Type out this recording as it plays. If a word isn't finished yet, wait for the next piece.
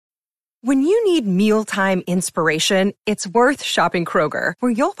When you need mealtime inspiration, it's worth shopping Kroger,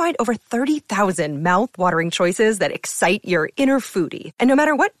 where you'll find over 30,000 mouth-watering choices that excite your inner foodie. And no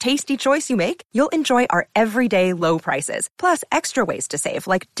matter what tasty choice you make, you'll enjoy our everyday low prices, plus extra ways to save,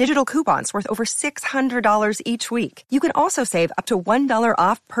 like digital coupons worth over $600 each week. You can also save up to $1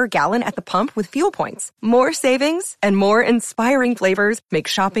 off per gallon at the pump with fuel points. More savings and more inspiring flavors make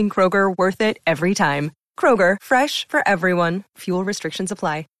shopping Kroger worth it every time. Kroger, fresh for everyone. Fuel restrictions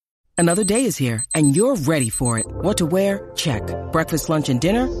apply. Another day is here, and you're ready for it. What to wear? Check. Breakfast, lunch, and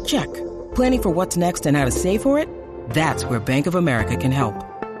dinner? Check. Planning for what's next and how to save for it? That's where Bank of America can help.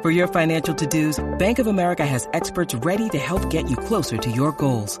 For your financial to-dos, Bank of America has experts ready to help get you closer to your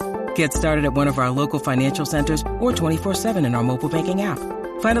goals. Get started at one of our local financial centers or 24/7 in our mobile banking app.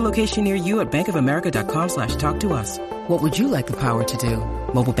 Find a location near you at bankofamerica.com/talktous. What would you like the power to do?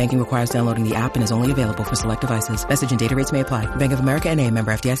 Mobile banking requires downloading the app and is only available for select devices. Message and data rates may apply. Bank of America N.A.,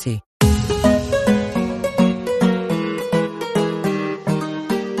 member FDIC.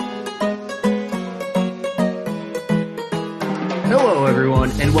 Hello,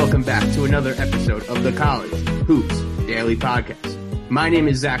 everyone, and welcome back to another episode of the College Hoops Daily Podcast. My name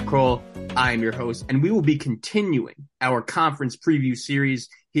is Zach Kroll. I am your host, and we will be continuing our conference preview series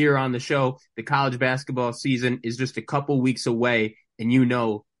here on the show. The college basketball season is just a couple weeks away, and you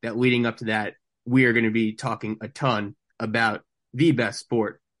know that leading up to that, we are going to be talking a ton about the best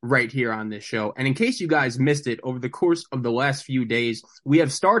sport right here on this show. And in case you guys missed it, over the course of the last few days, we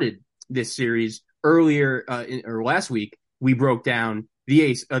have started this series earlier or last week. We broke down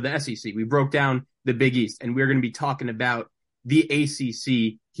the SEC. We broke down the Big East, and we're going to be talking about the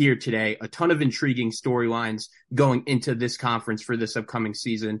ACC here today. A ton of intriguing storylines going into this conference for this upcoming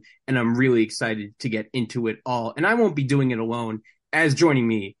season, and I'm really excited to get into it all. And I won't be doing it alone, as joining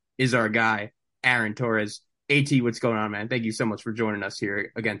me is our guy, Aaron Torres. AT, what's going on, man? Thank you so much for joining us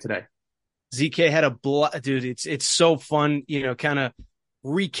here again today. ZK had dude, it's so fun, kind of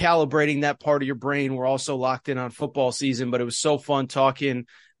recalibrating that part of your brain. We're also locked in on football season, but it was so fun talking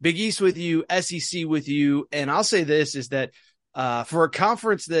Big East with you, SEC with you. And I'll say this is that for a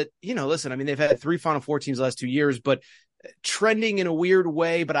conference that, listen, I mean, they've had 3 Final Four teams the last 2 years, but trending in a weird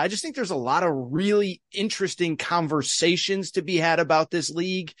way. But I just think there's a lot of really interesting conversations to be had about this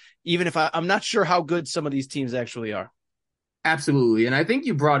league, even if I'm not sure how good some of these teams actually are. Absolutely. And I think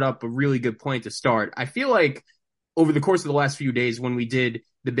you brought up a really good point to start. I feel like over the course of the last few days, when we did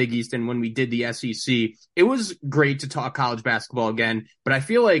the Big East and when we did the SEC, it was great to talk college basketball again. But I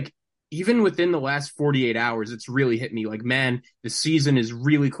feel like even within the last 48 hours, it's really hit me like, man, the season is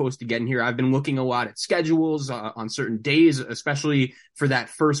really close to getting here. I've been looking a lot at schedules on certain days, especially for that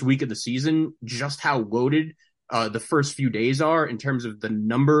first week of the season, just how loaded the first few days are in terms of the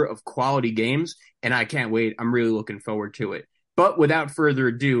number of quality games. And I can't wait. I'm really looking forward to it. But without further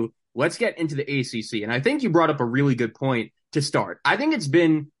ado, let's get into the ACC. And I think you brought up a really good point to start. I think it's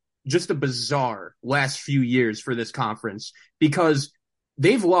been just a bizarre last few years for this conference because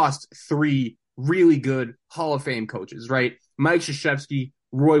they've lost 3 really good Hall of Fame coaches, right? Mike Krzyzewski,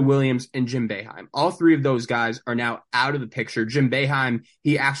 Roy Williams, and Jim Boeheim. All 3 of those guys are now out of the picture. Jim Boeheim,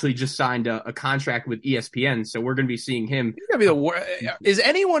 he actually just signed a contract with ESPN, so we're going to be seeing him. He's gonna be is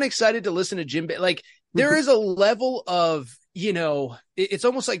anyone excited to listen to Jim Boeheim? Like, there is a level of, it's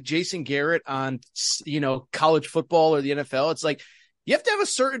almost like Jason Garrett on, college football or the NFL. It's like, you have to have a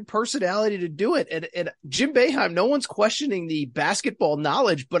certain personality to do it. And Jim Boeheim, no one's questioning the basketball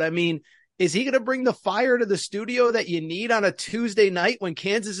knowledge, but I mean, is he going to bring the fire to the studio that you need on a Tuesday night when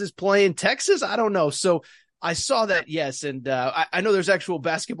Kansas is playing Texas? I don't know. So I saw that. Yes. And I know there's actual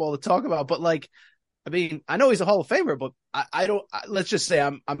basketball to talk about, but like, I mean, I know he's a Hall of Famer, but I don't, let's just say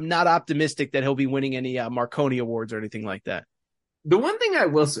I'm not optimistic that he'll be winning any Marconi awards or anything like that. The one thing I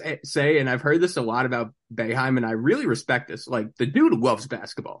will say, and I've heard this a lot about Boeheim, and I really respect this, like, the dude loves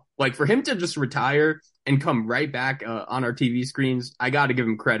basketball. Like, for him to just retire and come right back on our TV screens, I got to give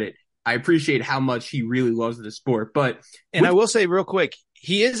him credit. I appreciate how much he really loves the sport. And I will say real quick,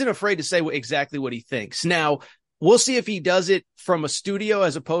 he isn't afraid to say exactly what he thinks. Now, we'll see if he does it from a studio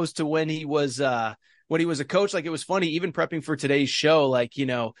as opposed to when he was a coach. Like, it was funny, even prepping for today's show, like,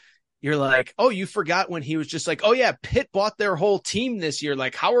 you're like, oh, you forgot when he was just like, oh yeah, Pitt bought their whole team this year.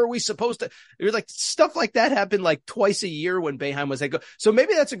 Like, how are we supposed to? You're like, stuff like that happened like twice a year when Boeheim was like, so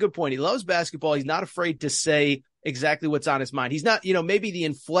maybe that's a good point. He loves basketball. He's not afraid to say exactly what's on his mind. He's not, maybe the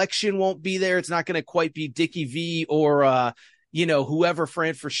inflection won't be there. It's not going to quite be Dickie V or, whoever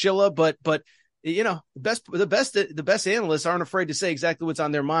Fran Fraschilla, but the best analysts aren't afraid to say exactly what's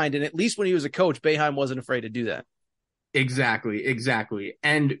on their mind. And at least when he was a coach, Boeheim wasn't afraid to do that. Exactly.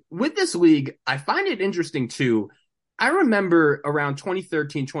 And with this league, I find it interesting too, I remember around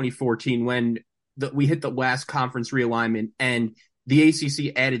 2013, 2014 when we hit the last conference realignment and the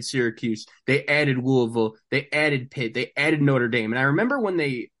ACC added Syracuse, they added Louisville, they added Pitt, they added Notre Dame. And I remember when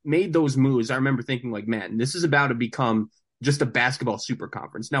they made those moves, I remember thinking like, man, this is about to become just a basketball super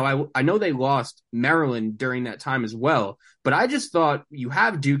conference. Now, I know they lost Maryland during that time as well, but I just thought you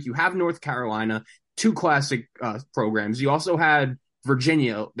have Duke, you have North Carolina, two classic programs. You also had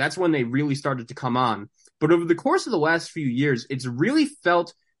Virginia. That's when they really started to come on. But over the course of the last few years, it's really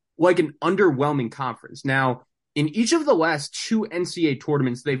felt like an underwhelming conference. Now, in each of the last two NCAA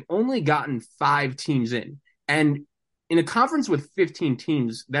tournaments, they've only gotten 5 teams in. And in a conference with 15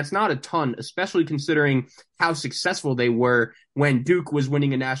 teams, that's not a ton, especially considering how successful they were when Duke was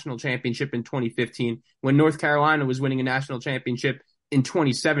winning a national championship in 2015, when North Carolina was winning a national championship in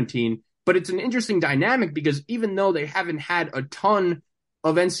 2017. But it's an interesting dynamic because even though they haven't had a ton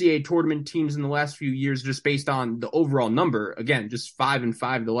of NCAA tournament teams in the last few years, just based on the overall number, again, just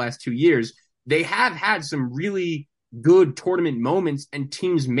 5-5 the last 2 years, they have had some really good tournament moments and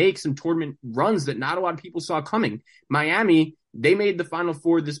teams make some tournament runs that not a lot of people saw coming. Miami, they made the Final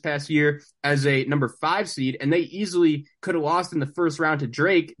Four this past year as a number 5 seed, and they easily could have lost in the first round to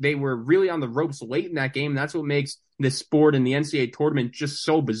Drake. They were really on the ropes late in that game. That's what makes this sport and the NCAA tournament just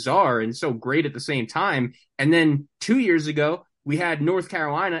so bizarre and so great at the same time. And then 2 years ago, we had North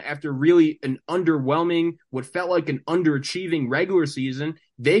Carolina after really an underwhelming, what felt like an underachieving regular season.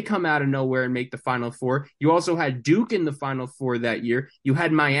 They come out of nowhere and make the Final Four. You also had Duke in the Final Four that year. You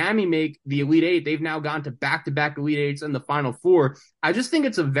had Miami make the Elite Eight. They've now gone to back-to-back Elite Eights in the Final Four. I just think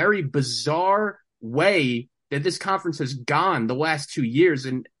it's a very bizarre way that this conference has gone the last 2 years.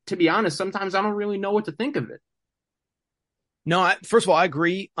 And to be honest, sometimes I don't really know what to think of it. No, first of all, I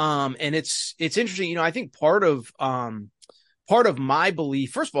agree. And it's interesting. I think part of my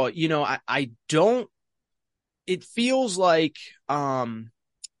belief, first of all, I don't, it feels like,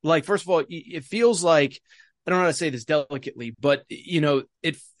 first of all, it feels like, I don't know how to say this delicately, but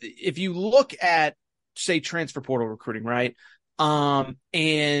if you look at, say, transfer portal recruiting, right?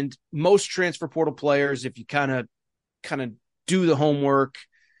 And most transfer portal players, if you kind of do the homework,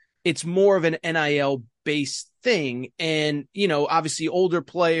 it's more of an NIL based thing. And, obviously older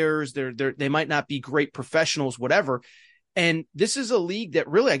players, they might not be great professionals, whatever. And this is a league that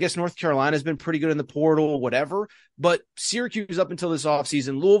really, I guess North Carolina has been pretty good in the portal, whatever, but Syracuse up until this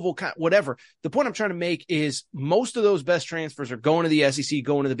offseason, Louisville, whatever. The point I'm trying to make is most of those best transfers are going to the SEC,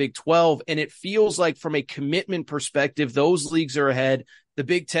 going to the Big 12. And it feels like from a commitment perspective, those leagues are ahead. The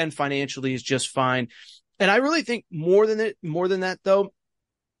Big 10 financially is just fine. And I really think more than that, though,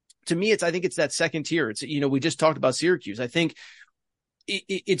 to me, I think it's that second tier. It's, we just talked about Syracuse. I think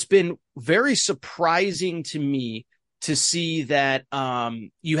it's been very surprising to me to see that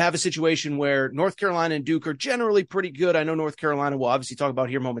you have a situation where North Carolina and Duke are generally pretty good. I know North Carolina we'll obviously talk about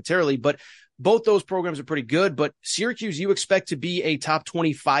here momentarily, but both those programs are pretty good. But Syracuse, you expect to be a top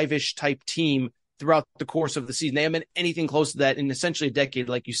 25-ish type team throughout the course of the season. They haven't been anything close to that in essentially a decade,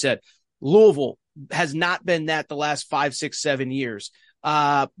 like you said. Louisville has not been that the last 5, 6, 7 years.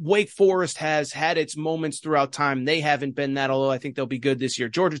 Wake Forest has had its moments throughout time. They haven't been that, although I think they'll be good this year.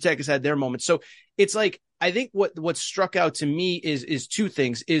 Georgia Tech has had their moments. So it's like, I think what struck out to me is two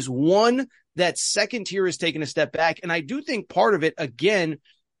things. Is one, that second tier is taking a step back. And I do think part of it, again,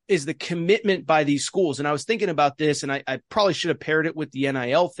 is the commitment by these schools. And I was thinking about this, and I probably should have paired it with the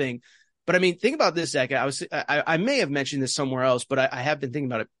NIL thing. But I mean, think about this, Zach. I may have mentioned this somewhere else, but I have been thinking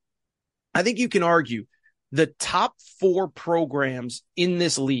about it. I think you can argue the top 4 programs in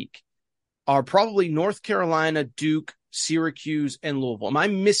this league are probably North Carolina, Duke, Syracuse, and Louisville. Am I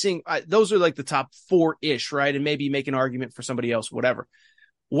missing? Those are like the top 4-ish, right? And maybe make an argument for somebody else, whatever.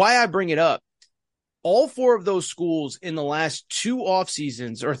 Why I bring it up, all 4 of those schools in the last 2 off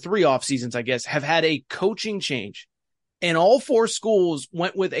seasons, or 3 off seasons, I guess, have had a coaching change. And all 4 schools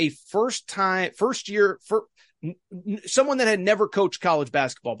went with a someone that had never coached college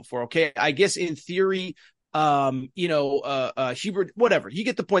basketball before. Okay. I guess in theory, Hubert, whatever. You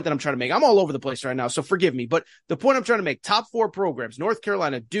get the point that I'm trying to make. I'm all over the place right now, so forgive me. But the point I'm trying to make, top 4 programs, North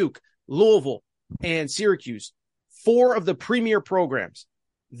Carolina, Duke, Louisville, and Syracuse, 4 of the premier programs.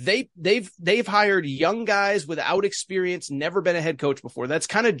 They've hired young guys without experience, never been a head coach before. That's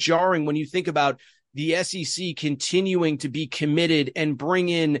kind of jarring when you think about the SEC continuing to be committed and bring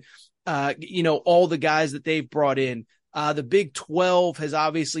in, all the guys that they've brought in. The Big 12 has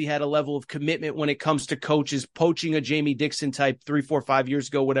obviously had a level of commitment when it comes to coaches, poaching a Jamie Dixon type 3, 4, 5 years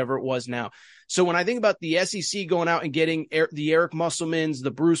ago, whatever it was now. So when I think about the SEC going out and getting the Eric Musselmans,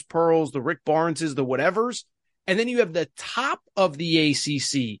 the Bruce Pearls, the Rick Barneses, the whatevers, and then you have the top of the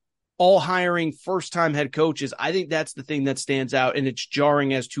ACC all hiring first-time head coaches. I think that's the thing that stands out, and it's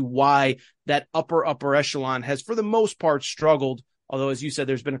jarring as to why that upper echelon has, for the most part, struggled. Although, as you said,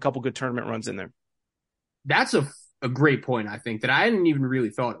 there's been a couple good tournament runs in there. That's a great point, I think, that I hadn't even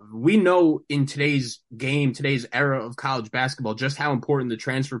really thought of. We know in today's game, today's era of college basketball, just how important the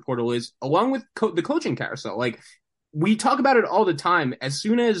transfer portal is, along with the coaching carousel. Like, we talk about it all the time. As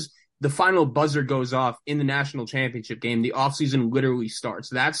soon as the final buzzer goes off in the national championship game, the offseason literally starts.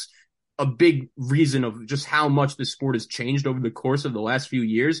 That's a big reason of just how much the sport has changed over the course of the last few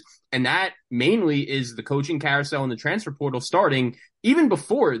years. And that mainly is the coaching carousel and the transfer portal starting even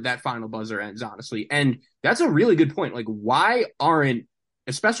before that final buzzer ends, honestly. And that's a really good point. Like, why aren't,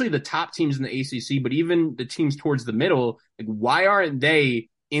 especially the top teams in the ACC, but even the teams towards the middle, like, why aren't they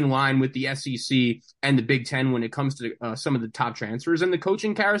in line with the SEC and the Big Ten when it comes to some of the top transfers and the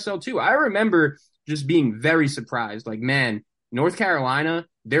coaching carousel too? I remember just being very surprised. Like, man, North Carolina,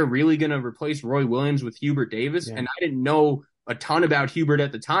 they're really going to replace Roy Williams with Hubert Davis. Yeah. And I didn't know a ton about Hubert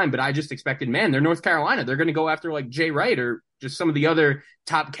at the time, but I just expected, man, they're North Carolina. They're going to go after like Jay Wright or just some of the other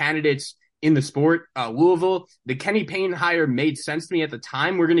top candidates in the sport. Louisville, the Kenny Payne hire made sense to me at the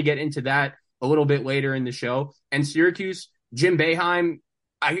time. We're going to get into that a little bit later in the show. And Syracuse, Jim Boeheim,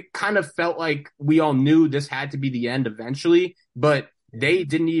 I kind of felt like we all knew this had to be the end eventually, but they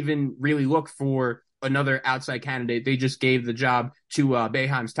didn't even really look for another outside candidate. They just gave the job to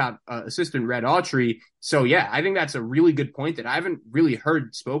Boeheim's top assistant, Red Autry. So, yeah, I think that's a really good point that I haven't really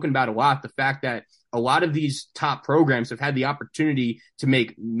heard spoken about a lot. The fact that a lot of these top programs have had the opportunity to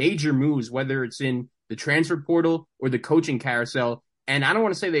make major moves, whether it's in the transfer portal or the coaching carousel. And I don't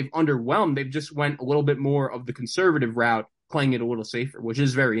want to say they've underwhelmed. They've just went a little bit more of the conservative route, playing it a little safer, which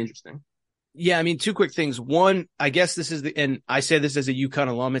is very interesting. Yeah, I mean, two quick things. One, I guess this is and I say this as a UConn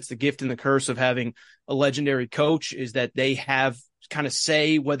alum, it's the gift and the curse of having a legendary coach, is that they have kind of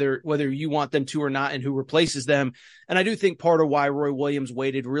say whether you want them to or not and who replaces them. And I do think part of why Roy Williams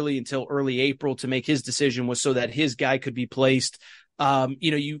waited really until early April to make his decision was so that his guy could be placed.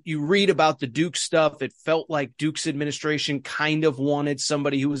 You read about the Duke stuff. It felt like Duke's administration kind of wanted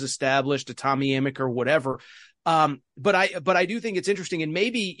somebody who was established, a Tommy Amick or whatever. But I do think it's interesting, and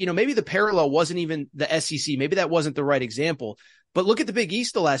maybe the parallel wasn't even the SEC. Maybe that wasn't the right example, but look at the Big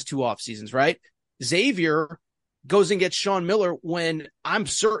East the last two off seasons, right? Xavier goes and gets Sean Miller when I'm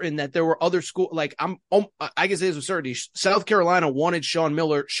certain that there were other schools. Like I guess it is with certainty. South Carolina wanted Sean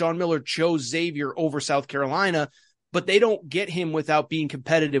Miller. Sean Miller chose Xavier over South Carolina, but they don't get him without being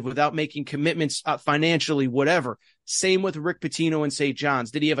competitive, without making commitments financially, whatever. Same with Rick Pitino and St.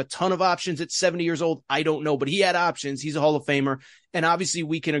 John's. Did he have a ton of options at 70 years old? I don't know, but he had options. He's a Hall of Famer. And obviously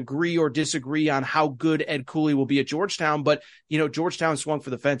we can agree or disagree on how good Ed Cooley will be at Georgetown, but Georgetown swung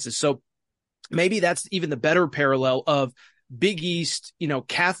for the fences. So maybe that's even the better parallel of Big East,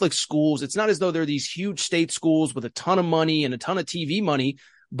 Catholic schools. It's not as though they're these huge state schools with a ton of money and a ton of TV money,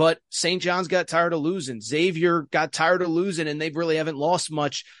 but St. John's got tired of losing. Xavier got tired of losing, and they really haven't lost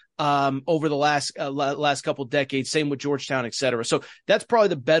much over the last couple decades. Same with Georgetown, et cetera. So that's probably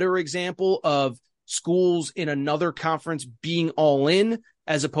the better example of schools in another conference being all in,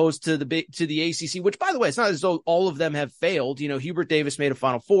 as opposed to the ACC, which, by the way, it's not as though all of them have failed. Hubert Davis made a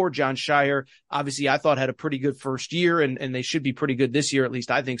Final Four. John Shire, obviously, I thought had a pretty good first year, and they should be pretty good this year, at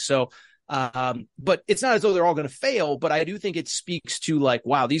least I think so. But it's not as though they're all going to fail, but I do think it speaks to like,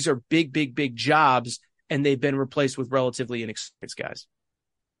 wow, these are big, big, big jobs, and they've been replaced with relatively inexperienced guys.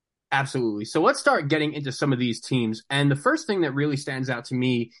 Absolutely. So let's start getting into some of these teams. And the first thing that really stands out to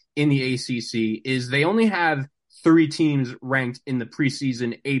me in the ACC is they only have 3 teams ranked in the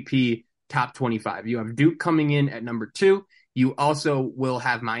preseason AP top 25. You have Duke coming in at number 2. You also will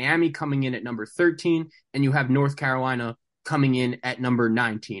have Miami coming in at number 13, and you have North Carolina coming in at number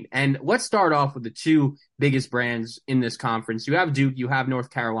 19. And let's start off with the 2 biggest brands in this conference. You have Duke, you have North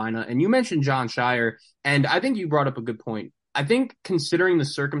Carolina, and you mentioned John Shire, and I think you brought up a good point. I think considering the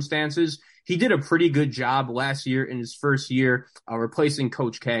circumstances, he did a pretty good job last year in his first year replacing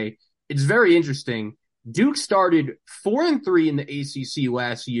Coach K. It's very interesting. Duke started 4-3 in the ACC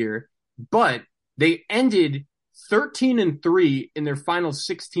last year, but they ended 13-3 in their final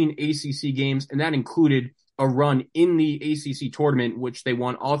 16 ACC games, and that included a run in the ACC tournament, which they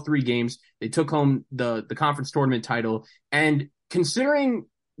won all 3 games. They took home the conference tournament title. And considering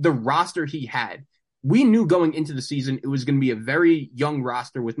the roster he had, we knew going into the season it was going to be a very young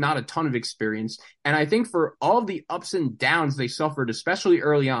roster with not a ton of experience. And I think for all of the ups and downs they suffered, especially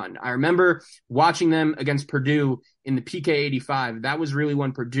early on, I remember watching them against Purdue in the PK 85. That was really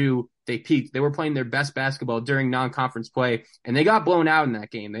when Purdue, they peaked. They were playing their best basketball during non-conference play, and they got blown out in that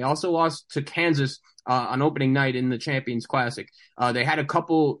game. They also lost to Kansas on opening night in the Champions Classic. They had a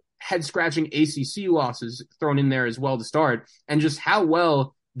couple head-scratching ACC losses thrown in there as well to start, and just how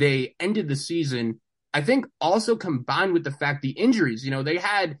well they ended the season. I think also combined with the fact the injuries, they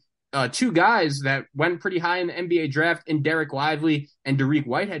had two guys that went pretty high in the NBA draft in Derek Lively and Dariq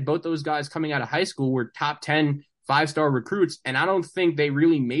Whitehead. Both those guys coming out of high school were top 10 5-star recruits, and I don't think they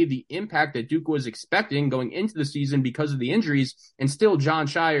really made the impact that Duke was expecting going into the season because of the injuries. And still, Jon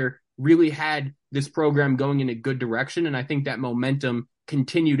Scheyer really had this program going in a good direction, and I think that momentum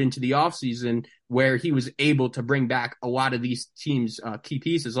continued into the offseason where he was able to bring back a lot of these teams' key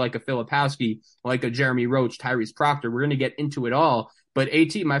pieces like a Filipowski, like a Jeremy Roach, Tyrese Proctor. We're going to get into it all. But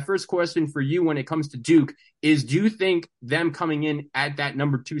AT, my first question for you when it comes to Duke is, do you think them coming in at that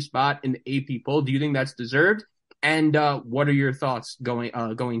number 2 spot in the AP poll, do you think that's deserved? And what are your thoughts going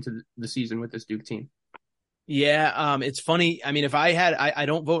to the season with this Duke team? Yeah, it's funny. I mean, if I had, I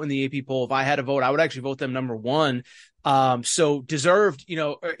don't vote in the AP poll. If I had a vote, I would actually vote them number 1. So deserved,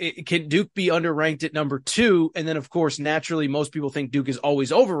 can Duke be underranked at number 2? And then, of course, naturally, most people think Duke is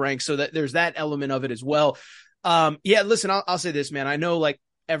always overranked. So that there's that element of it as well. Yeah, listen, I'll say this, man. I know like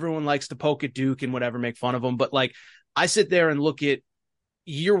everyone likes to poke at Duke and whatever, make fun of them. But like I sit there and look at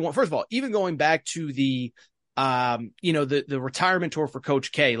year one. First of all, even going back to the retirement tour for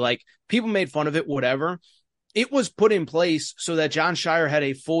Coach K, like people made fun of it, whatever. It was put in place so that Jon Scheyer had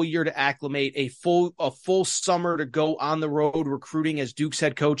a full year to acclimate, a full summer to go on the road recruiting as Duke's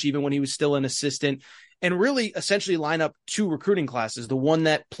head coach, even when he was still an assistant, and really essentially line up 2 recruiting classes, the one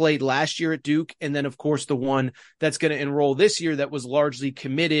that played last year at Duke, and then, of course, the one that's going to enroll this year that was largely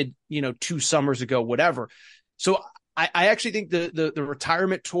committed, 2 summers ago, whatever. So I actually think the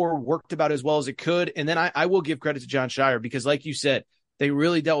retirement tour worked about as well as it could. And then I will give credit to Jon Scheyer because, like you said, they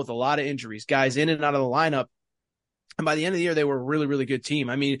really dealt with a lot of injuries, guys in and out of the lineup. And by the end of the year, they were a really, really good team.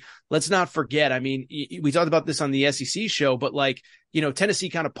 I mean, let's not forget. I mean, we talked about this on the SEC show, but Tennessee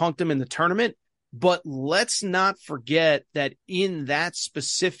kind of punked them in the tournament. But let's not forget that in that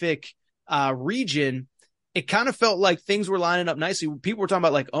specific region, it kind of felt like things were lining up nicely. People were talking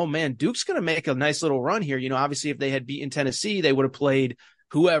about like, oh man, Duke's going to make a nice little run here. Obviously if they had beaten Tennessee, they would have played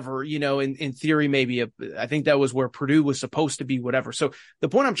whoever, in theory, maybe I think that was where Purdue was supposed to be, whatever. So the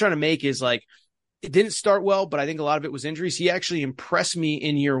point I'm trying to make is like, it didn't start well, but I think a lot of it was injuries. He actually impressed me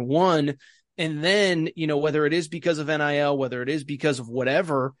in year 1. And then, whether it is because of NIL, whether it is because of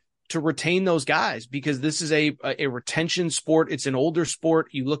whatever, to retain those guys, because this is a retention sport. It's an older sport.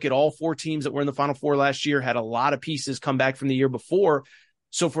 You look at all 4 teams that were in the Final Four last year, had a lot of pieces come back from the year before.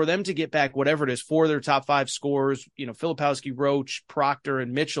 So for them to get back, whatever it is, 4 of their top 5 scorers, Filipowski, Roach, Proctor,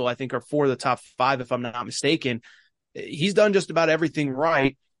 and Mitchell, I think are 4 of the top 5, if I'm not mistaken. He's done just about everything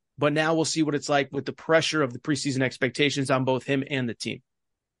right. But now we'll see what it's like with the pressure of the preseason expectations on both him and the team.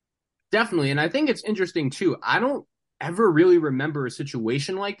 Definitely. And I think it's interesting, too. I don't ever really remember a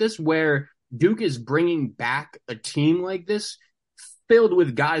situation like this where Duke is bringing back a team like this filled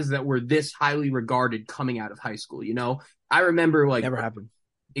with guys that were this highly regarded coming out of high school. I remember never happened.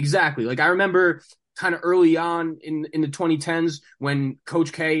 Exactly. I remember kind of early on in the 2010s when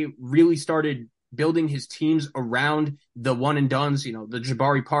Coach K really started building his teams around the one and dones, the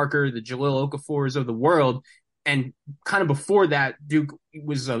Jabari Parker, the Jahlil Okafors of the world. And kind of before that, Duke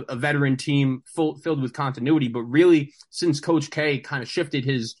was a veteran team filled with continuity. But really, since Coach K kind of shifted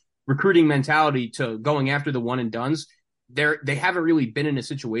his recruiting mentality to going after the one and dones, they haven't really been in a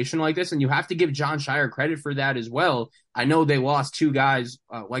situation like this. And you have to give Jon Scheyer credit for that as well. I know they lost 2 guys,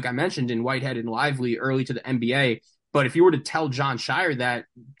 like I mentioned, in Whitehead and Lively early to the NBA. But if you were to tell Jon Scheyer that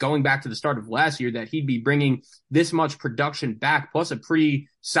going back to the start of last year that he'd be bringing this much production back, plus a pretty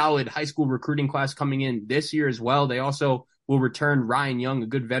solid high school recruiting class coming in this year as well, they also will return Ryan Young, a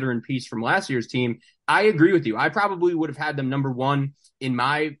good veteran piece from last year's team. I agree with you. I probably would have had them number 1 in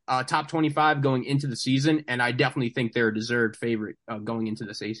my top 25 going into the season, and I definitely think they're a deserved favorite going into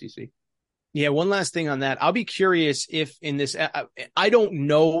this ACC. Yeah, one last thing on that. I'll be curious if in this – I don't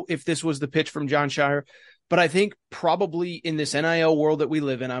know if this was the pitch from Jon Scheyer, but I think probably in this NIL world that we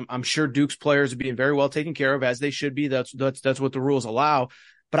live in, I'm sure Duke's players are being very well taken care of, as they should be. That's what the rules allow.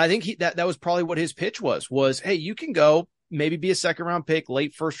 But I think that was probably what his pitch was, hey, you can go maybe be a 2nd round pick,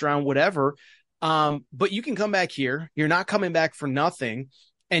 late 1st round, whatever. But you can come back here. You're not coming back for nothing.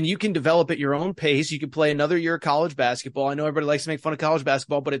 And you can develop at your own pace. You can play another year of college basketball. I know everybody likes to make fun of college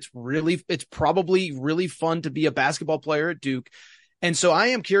basketball, but it's probably really fun to be a basketball player at Duke. And so I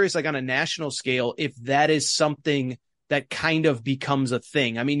am curious, on a national scale, if that is something that kind of becomes a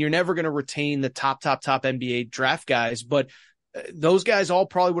thing. I mean, you're never going to retain the top NBA draft guys, but those guys all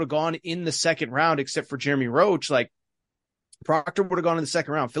probably would have gone in the 2nd round, except for Jeremy Roach. Proctor would have gone in the 2nd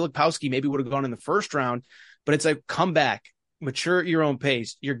round. Filipowski maybe would have gone in the 1st round, but it's come back. mature at your own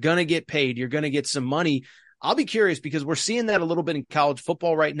pace. You're going to get paid. You're going to get some money. I'll be curious because we're seeing that a little bit in college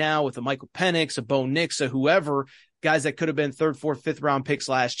football right now with a Michael Penix, a Bo Nix, a whoever, guys that could have been 3rd, 4th, 5th round picks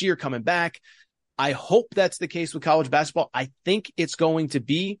last year coming back. I hope that's the case with college basketball. I think it's going to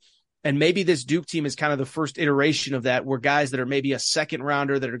be. And maybe this Duke team is kind of the first iteration of that, where guys that are maybe a second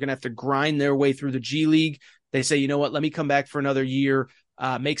rounder that are going to have to grind their way through the G League, they say, you know what, let me come back for another year,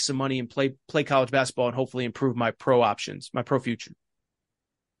 make some money and play college basketball and hopefully improve my pro options, my pro future.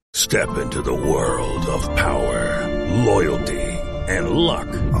 Step into the world of power, loyalty, and luck.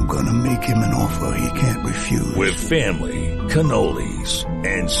 I'm going to make him an offer he can't refuse. With family, cannolis,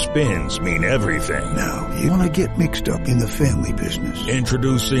 and spins mean everything. Now, you want to get mixed up in the family business.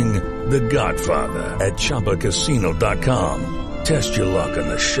 Introducing The Godfather at ChumbaCasino.com. Test your luck in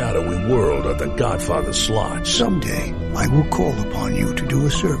the shadowy world of The Godfather slot. Someday, I will call upon you to do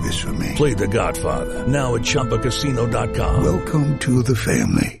a service for me. Play The Godfather now at ChumbaCasino.com. Welcome to the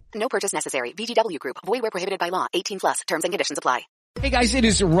family. No purchase necessary. VGW Group. Void where prohibited by law. 18+. Terms and conditions apply. Hey guys, it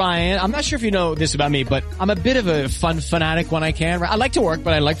is Ryan. I'm not sure if you know this about me, but I'm a bit of a fun fanatic when I can. I like to work,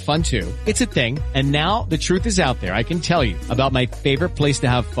 but I like fun too. It's a thing. And now the truth is out there. I can tell you about my favorite place to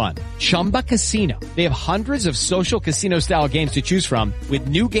have fun. Chumba Casino. They have hundreds of social casino style games to choose from with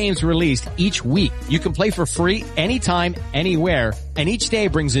new games released each week. You can play for free anytime, anywhere. And each day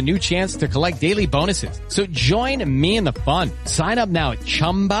brings a new chance to collect daily bonuses. So join me in the fun. Sign up now at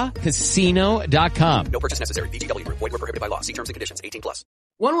ChumbaCasino.com. No purchase necessary. VGW Group. Void where prohibited by law. See terms and conditions. 18+.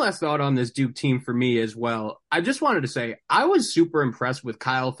 One last thought on this Duke team for me as well. I just wanted to say I was super impressed with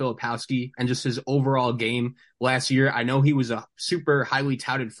Kyle Filipowski and just his overall game last year. I know he was a super highly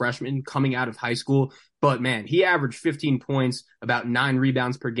touted freshman coming out of high school, but man, he averaged 15 points, about 9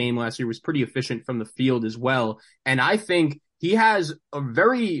 rebounds per game last year, was pretty efficient from the field as well. And I think he has a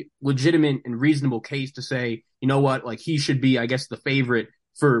very legitimate and reasonable case to say, you know what, like he should be, I guess, the favorite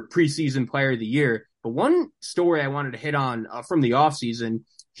for preseason player of the year. But one story I wanted to hit on from the offseason,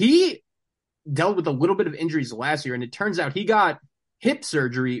 he dealt with a little bit of injuries last year, and it turns out he got hip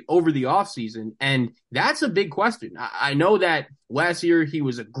surgery over the offseason, and that's a big question. I know that last year he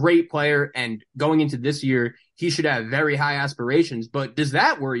was a great player, and going into this year, he should have very high aspirations, but does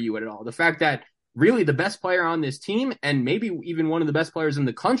that worry you at all? The fact that really the best player on this team, and maybe even one of the best players in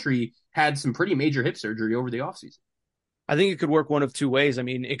the country, had some pretty major hip surgery over the offseason. I think it could work one of two ways. I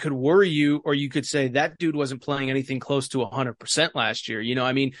mean, it could worry you, or you could say that dude wasn't playing anything close to 100% last year. You know,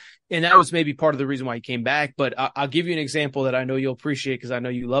 I mean, and that was maybe part of the reason why he came back. But I'll give you an example that I know you'll appreciate because I know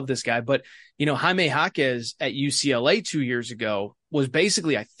you love this guy. But, you know, Jaime Jaquez at UCLA 2 years ago was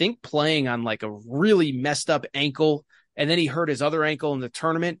basically, I think, playing on like a really messed up ankle. And then he hurt his other ankle in the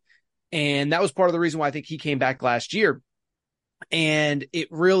tournament. And that was part of the reason why I think he came back last year. And it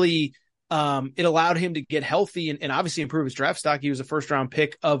really it allowed him to get healthy and obviously improve his draft stock. He was a first-round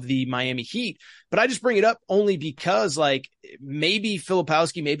pick of the Miami Heat. But I just bring it up only because, like, maybe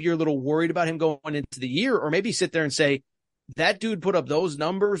Filipowski, maybe you're a little worried about him going into the year, or maybe sit there and say, that dude put up those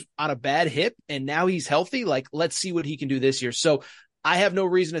numbers on a bad hip, and now he's healthy. Like, let's see what he can do this year. So I have no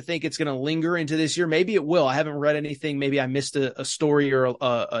reason to think it's going to linger into this year. Maybe it will. I haven't read anything. Maybe I missed a story or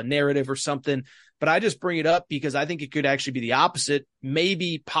a narrative or something. But I just bring it up because I think it could actually be the opposite.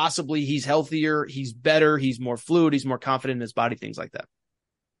 Maybe, possibly, he's healthier, he's better, he's more fluid, he's more confident in his body, things like that.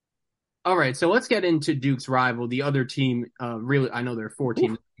 All right, so let's get into Duke's rival, the other team. Really, I know there are 4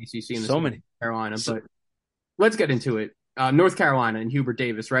 teams in the ACC in North Carolina, but let's get into it. North Carolina and Hubert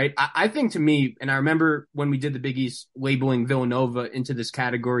Davis, right? I think, to me, and I remember when we did the Big East labeling Villanova into this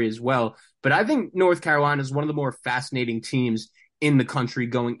category as well, but I think North Carolina is one of the more fascinating teams in the country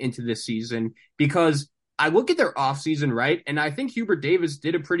going into this season, because I look at their offseason, right, and I think Hubert Davis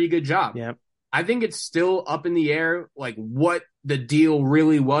did a pretty good job. Yeah. I think it's still up in the air, like, what the deal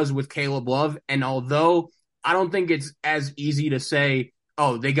really was with Caleb Love. And although I don't think it's as easy to say,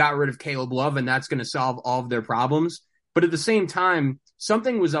 oh, they got rid of Caleb Love and that's going to solve all of their problems, but at the same time,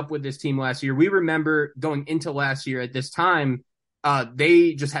 something was up with this team last year. We remember going into last year at this time,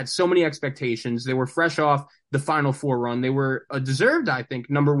 they just had so many expectations. They were fresh off the Final Four run. They were a deserved, I think,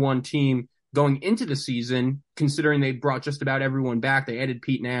 number 1 team going into the season, considering they brought just about everyone back. They added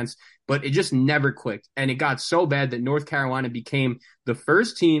Pete Nance, but it just never clicked. And it got so bad that North Carolina became the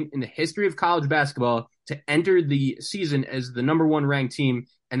first team in the history of college basketball to enter the season as the number 1 ranked team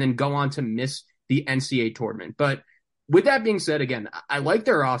and then go on to miss the NCAA tournament. But with that being said, again, I like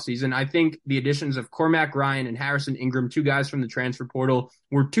their offseason. I think the additions of Cormac Ryan and Harrison Ingram, 2 guys from the transfer portal,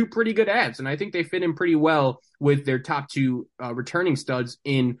 were 2 pretty good adds. And I think they fit in pretty well with their top 2 returning studs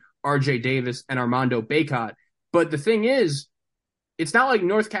in RJ Davis and Armando Bacot. But the thing is, it's not like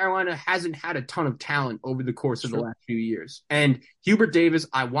North Carolina hasn't had a ton of talent over the course of the last few years. And Hubert Davis,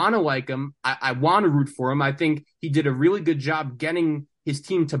 I want to like him. I want to root for him. I think he did a really good job getting his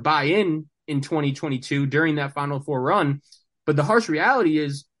team to buy in 2022 during that Final Four run. But the harsh reality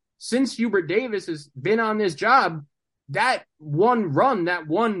is, since Hubert Davis has been on this job, that one run, that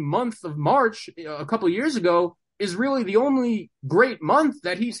 1 month of March a couple of years ago is really the only great month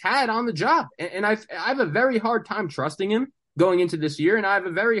that he's had on the job. And I have a very hard time trusting him going into this year. And I have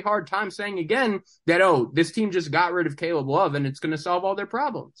a very hard time saying again that, this team just got rid of Caleb Love and it's going to solve all their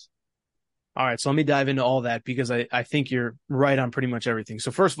problems. All right, so let me dive into all that because I think you're right on pretty much everything.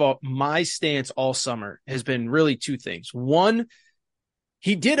 So first of all, my stance all summer has been really two things. One,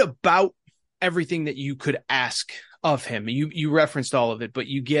 he did about everything that you could ask of him. You referenced all of it, but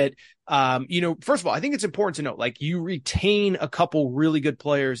you get, first of all, I think it's important to note, like, you retain a couple really good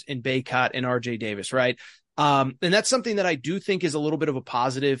players in Bacot and RJ Davis, right? And that's something that I do think is a little bit of a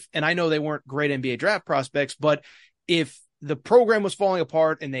positive. And I know they weren't great NBA draft prospects, but if the program was falling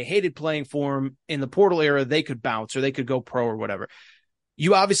apart and they hated playing for him in the portal era, they could bounce or they could go pro or whatever.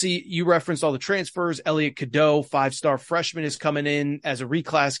 You referenced all the transfers. Elliot Cadeau, 5-star freshman, is coming in as a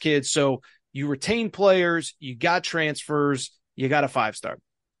reclass kid. So you retain players, you got transfers, you got a 5-star.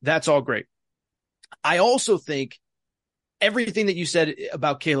 That's all great. I also think everything that you said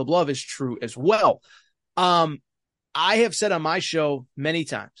about Caleb Love is true as well. I have said on my show many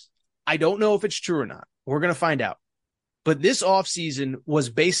times, I don't know if it's true or not. We're going to find out. But this offseason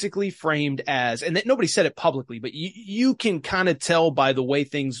was basically framed as, and nobody said it publicly, but you can kind of tell by the way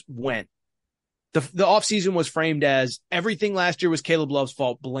things went. The offseason was framed as everything last year was Caleb Love's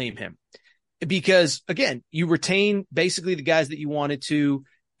fault, blame him. Because, again, you retain basically the guys that you wanted to,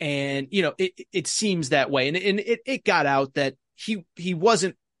 and, it seems that way. And it got out that he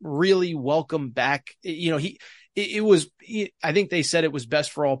wasn't really welcome back. I think they said it was best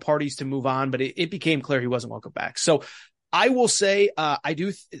for all parties to move on, but it became clear he wasn't welcome back. So I will say,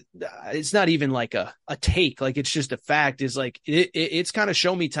 it's not even like a take, like, it's just a fact, is like, it's kind of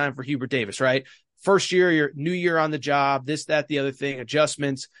show me time for Hubert Davis, right? First year, your new year on the job, this, that, the other thing,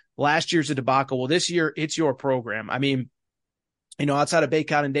 adjustments. Last year's a debacle. Well, this year it's your program. I mean, outside of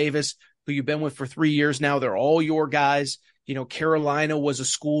Bacot and Davis, who you've been with for 3 years now, they're all your guys. Carolina was a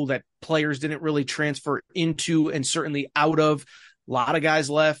school that players didn't really transfer into and certainly out of. A lot of guys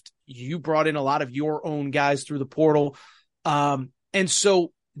left. You brought in a lot of your own guys through the portal. And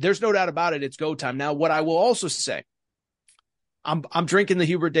so there's no doubt about it. It's go time. Now, what I will also say, I'm drinking the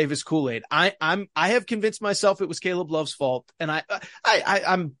Hubert Davis Kool-Aid. I have convinced myself it was Caleb Love's fault. And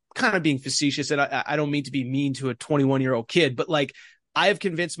I'm kind of being facetious, and I don't mean to be mean to a 21-year-old kid, but like, I have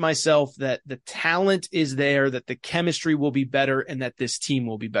convinced myself that the talent is there, that the chemistry will be better, and that this team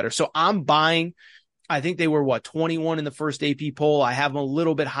will be better. So I'm buying. I think they were 21 in the first AP poll. I have them a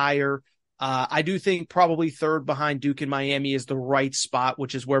little bit higher. I do think probably third behind Duke and Miami is the right spot,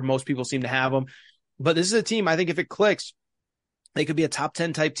 which is where most people seem to have them. But this is a team, I think if it clicks, they could be a top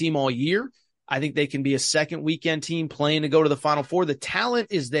 10 type team all year. I think they can be a second weekend team playing to go to the Final Four. The talent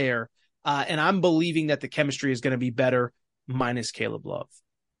is there, and I'm believing that the chemistry is going to be better, minus Caleb Love.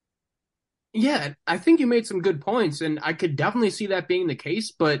 Yeah, I think you made some good points, and I could definitely see that being the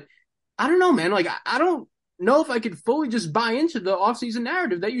case, but I don't know, man. Like, I don't know if I could fully just buy into the offseason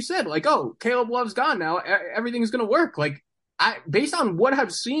narrative that you said. Like, Caleb Love's gone now, everything's going to work. Like, based on what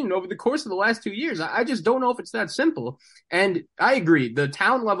I've seen over the course of the last 2 years, I just don't know if it's that simple. And I agree, the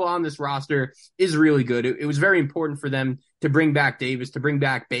talent level on this roster is really good. It was very important for them to bring back Davis, to bring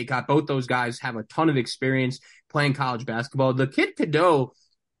back Bacot. Both those guys have a ton of experience playing college basketball. The kid Cadeau,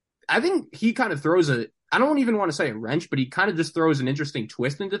 I think he kind of throws I don't even want to say a wrench, but he kind of just throws an interesting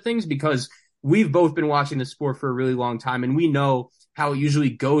twist into things, because we've both been watching the sport for a really long time, and we know how it usually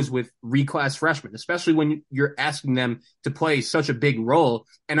goes with reclass freshmen, especially when you're asking them to play such a big role.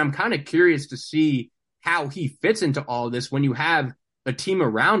 And I'm kind of curious to see how he fits into all of this when you have a team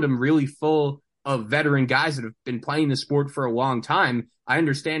around him really full of veteran guys that have been playing the sport for a long time. I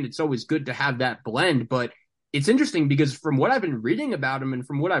understand it's always good to have that blend, but it's interesting because from what I've been reading about him and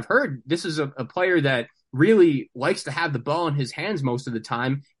from what I've heard, this is a player that really likes to have the ball in his hands most of the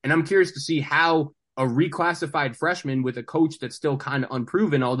time. And I'm curious to see how a reclassified freshman with a coach that's still kind of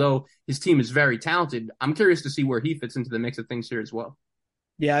unproven, although his team is very talented, I'm curious to see where he fits into the mix of things here as well.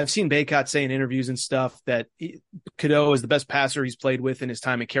 Yeah, I've seen Bacot say in interviews and stuff that Cadeau is the best passer he's played with in his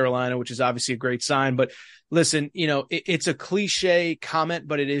time at Carolina, which is obviously a great sign. But listen, it's a cliche comment,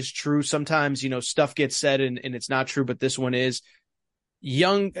 but it is true. Sometimes, stuff gets said and it's not true, but this one is.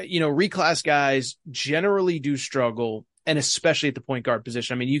 Young, reclass guys generally do struggle, and especially at the point guard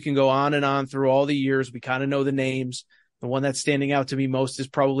position. I mean, you can go on and on through all the years. We kind of know the names. The one that's standing out to me most is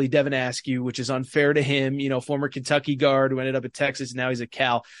probably Devin Askew, which is unfair to him, former Kentucky guard who ended up at Texas. Now he's at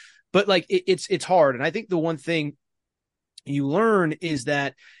Cal. But like it's hard. And I think the one thing you learn is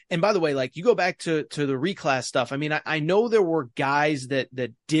that, and by the way, like you go back to the reclass stuff. I mean, I know there were guys that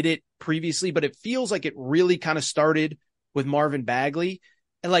did it previously, but it feels like it really kind of started with Marvin Bagley.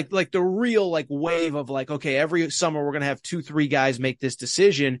 And like the real like wave of like, okay, every summer we're going to have 2-3 guys make this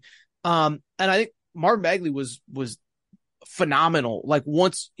decision. And I think Marvin Bagley was phenomenal. Like I don't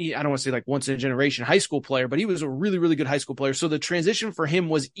want to say like once in a generation high school player, but he was a really, really good high school player. So the transition for him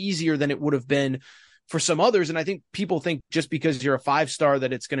was easier than it would have been for some others. And I think people think just because you're a 5-star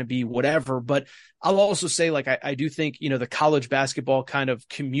that it's going to be whatever. But I'll also say, like, I do think, the college basketball kind of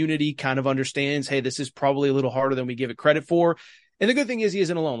community kind of understands, hey, this is probably a little harder than we give it credit for. And the good thing is he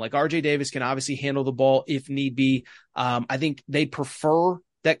isn't alone. Like RJ Davis can obviously handle the ball if need be. I think they prefer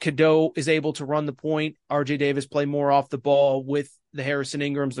that Cadeau is able to run the point. RJ Davis play more off the ball with the Harrison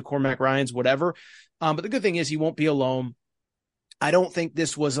Ingrams, the Cormac Ryans, whatever. But the good thing is he won't be alone. I don't think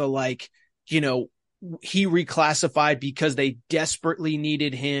this was a he reclassified because they desperately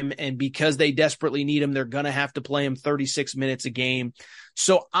needed him, and because they desperately need him, they're going to have to play him 36 minutes a game.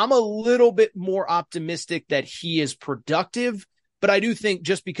 So I'm a little bit more optimistic that he is productive, but I do think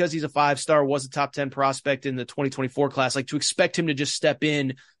just because he's a 5-star, was a top 10 prospect in the 2024 class, like to expect him to just step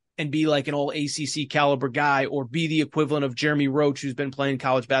in and be like an all ACC caliber guy or be the equivalent of Jeremy Roach, who's been playing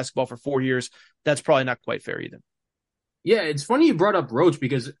college basketball for 4 years, that's probably not quite fair either. Yeah, it's funny you brought up Roach,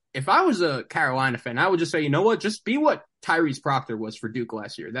 because if I was a Carolina fan, I would just say, you know what, just be what Tyrese Proctor was for Duke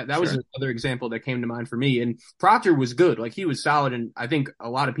last year. That was another example that came to mind for me. And Proctor was good. Like, he was solid, and I think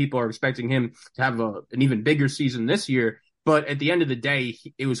a lot of people are expecting him to have an even bigger season this year. But at the end of the day,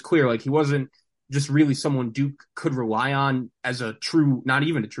 it was clear, like, he wasn't just really someone Duke could rely on as a true, not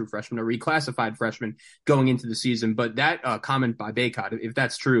even a true freshman, a reclassified freshman going into the season. But that comment by Baycott, if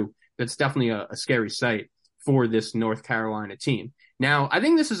that's true, that's definitely a scary sight for this North Carolina team. Now, I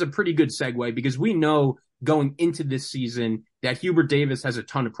think this is a pretty good segue, because we know going into this season that Hubert Davis has a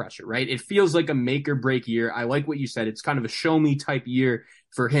ton of pressure, right? It feels like a make or break year. I like what you said. It's kind of a show me type year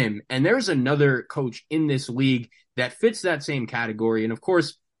for him. And there's another coach in this league that fits that same category. And of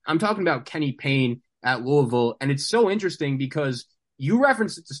course, I'm talking about Kenny Payne at Louisville. And it's so interesting because you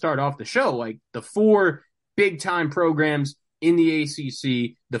referenced it to start off the show, like the 4 big time programs in the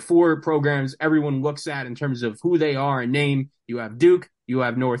ACC, the 4 programs everyone looks at in terms of who they are and name. You have Duke, you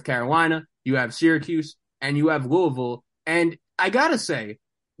have North Carolina, you have Syracuse, and you have Louisville. And I gotta say,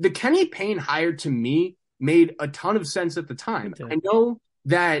 the Kenny Payne hire to me made a ton of sense at the time. I know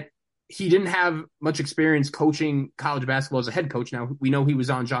that he didn't have much experience coaching college basketball as a head coach. Now, we know he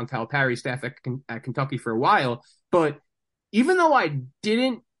was on John Calipari's staff at Kentucky for a while, but even though I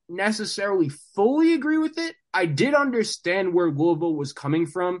didn't necessarily fully agree with it, I did understand where Louisville was coming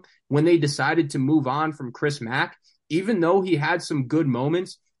from when they decided to move on from Chris Mack. Even though he had some good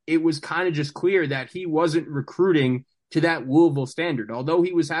moments, it was kind of just clear that he wasn't recruiting to that Louisville standard. Although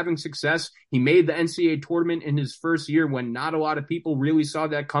he was having success, he made the NCAA tournament in his first year when not a lot of people really saw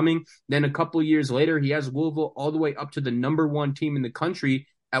that coming. Then a couple of years later, he has Louisville all the way up to the number 1 team in the country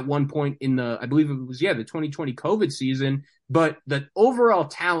at one point in I believe it was, the 2020 COVID season. But the overall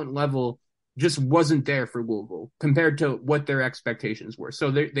talent level just wasn't there for Louisville compared to what their expectations were.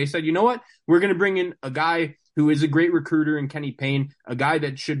 So they said, you know what, we're going to bring in a guy who is a great recruiter in Kenny Payne, a guy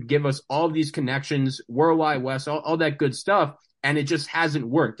that should give us all these connections, Worldwide West, all that good stuff. And it just hasn't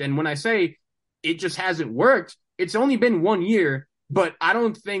worked. And when I say it just hasn't worked, it's only been 1 year, but I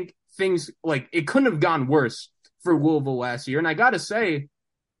don't think things like it couldn't have gone worse for Louisville last year. And I got to say,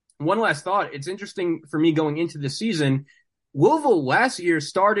 one last thought. It's interesting for me going into the season. Louisville last year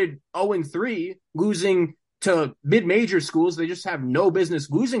started 0-3, losing to mid-major schools they just have no business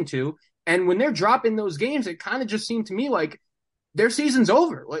losing to. And when they're dropping those games, it kind of just seemed to me like their season's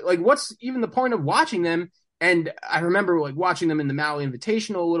over. Like what's even the point of watching them? And I remember like watching them in the Maui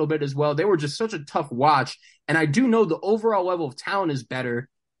Invitational a little bit as well. They were just such a tough watch. And I do know the overall level of talent is better,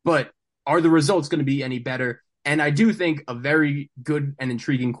 but are the results going to be any better? And I do think a very good and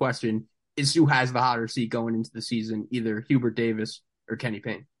intriguing question is who has the hotter seat going into the season, either Hubert Davis or Kenny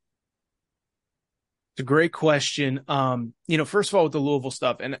Payne. It's a great question. First of all, with the Louisville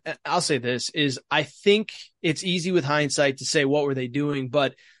stuff, and I'll say this, is I think it's easy with hindsight to say, what were they doing?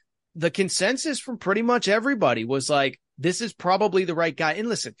 But the consensus from pretty much everybody was like, this is probably the right guy. And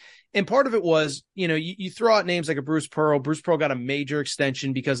listen, and part of it was, you throw out names like a Bruce Pearl. Bruce Pearl got a major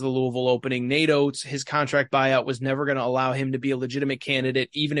extension because of the Louisville opening. Nate Oates, his contract buyout was never going to allow him to be a legitimate candidate,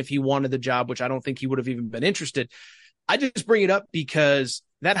 even if he wanted the job, which I don't think he would have even been interested. I just bring it up because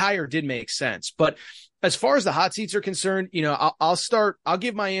that hire did make sense. But as far as the hot seats are concerned, I'll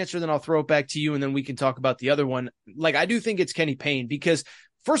give my answer, then I'll throw it back to you, and then we can talk about the other one. Like, I do think it's Kenny Payne because,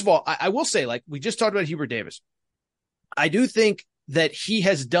 first of all, I will say, like, we just talked about Hubert Davis. I do think that he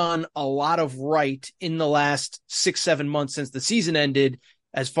has done a lot of right in the last 6-7 months since the season ended,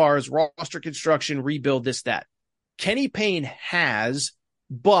 as far as roster construction, rebuild, this, that. Kenny Payne has,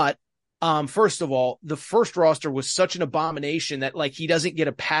 but first of all, the first roster was such an abomination that, like, he doesn't get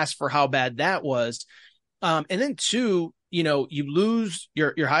a pass for how bad that was. And then two, you lose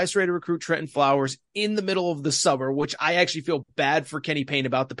your highest rated recruit, Trenton Flowers, in the middle of the summer, which I actually feel bad for Kenny Payne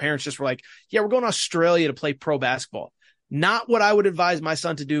about. The parents just were like, yeah, we're going to Australia to play pro basketball. Not what I would advise my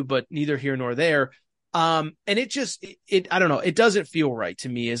son to do, but neither here nor there. And it I don't know. It doesn't feel right to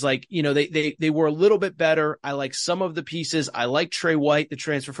me. Is like, they were a little bit better. I like some of the pieces. I like Trey White, the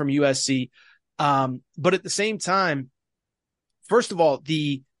transfer from USC. But at the same time, first of all,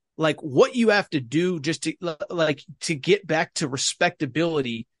 what you have to do just to get back to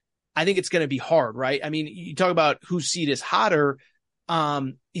respectability, I think it's going to be hard, right? I mean, you talk about whose seat is hotter. He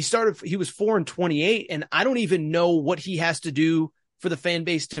was 4-28, and I don't even know what he has to do for the fan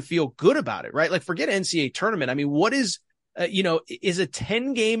base to feel good about it, right? Like, forget NCAA tournament. I mean, what is a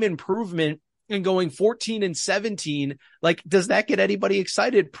 10-game improvement and going 14-17? Like, does that get anybody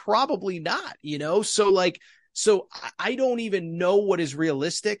excited? Probably not, So I don't even know what is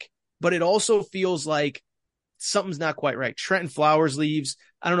realistic, but it also feels like something's not quite right. Trenton Flowers leaves.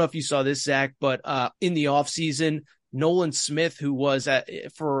 I don't know if you saw this, Zach, but in the offseason, Nolan Smith, who was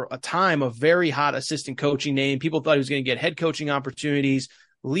for a time a very hot assistant coaching name, people thought he was going to get head coaching opportunities,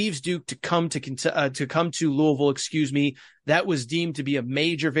 leaves Duke to come to Louisville. That was deemed to be a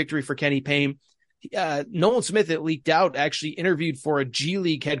major victory for Kenny Payne. Nolan Smith, it leaked out, actually interviewed for a G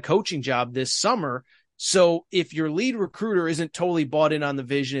League head coaching job this summer. So if your lead recruiter isn't totally bought in on the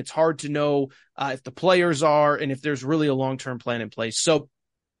vision, it's hard to know if the players are and if there's really a long-term plan in place. So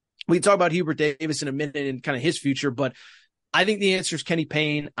we can talk about Hubert Davis in a minute and kind of his future, but I think the answer is Kenny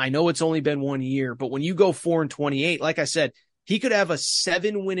Payne. I know it's only been 1 year, but when you go 4-28, like I said, he could have a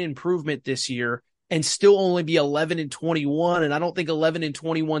 7-win improvement this year and still only be 11-21. And I don't think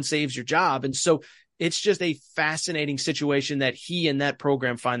 11-21 saves your job. And so it's just a fascinating situation that he and that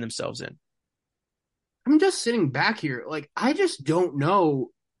program find themselves in. I'm just sitting back here. Like, I just don't know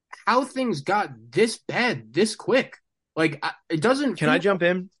how things got this bad this quick. Like, it doesn't. Can I jump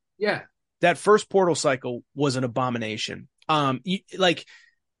in? Yeah. That first portal cycle was an abomination. Like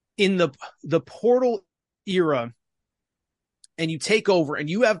in the portal era, and you take over and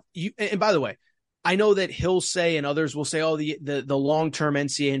and by the way, I know that he'll say, and others will say, oh, the long-term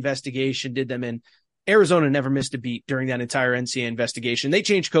NCAA investigation did them in. Arizona never missed a beat during that entire NCAA investigation. They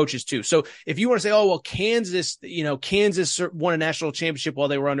changed coaches too. So if you want to say, oh, well, Kansas won a national championship while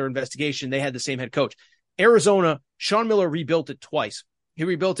they were under investigation, they had the same head coach. Arizona, Sean Miller rebuilt it twice. He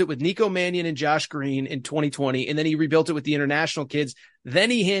rebuilt it with Nico Mannion and Josh Green in 2020, and then he rebuilt it with the international kids.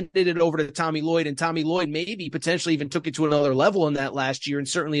 Then he handed it over to Tommy Lloyd, and Tommy Lloyd maybe potentially even took it to another level in that last year and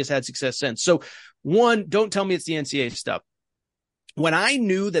certainly has had success since. So, one, don't tell me it's the NCAA stuff. When I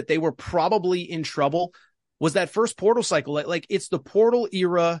knew that they were probably in trouble was that first portal cycle. Like, it's the portal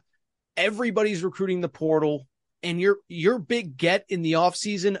era. Everybody's recruiting the portal, and your big get in the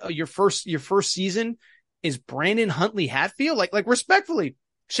offseason, your first season, is Brandon Huntley Hatfield. Like respectfully,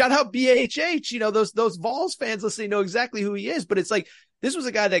 shout out BHH. Those Vols fans listening know exactly who he is. But it's like, this was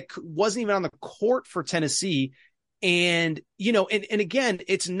a guy that wasn't even on the court for Tennessee. And again,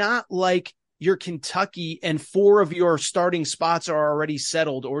 it's not like you're Kentucky and 4 of your starting spots are already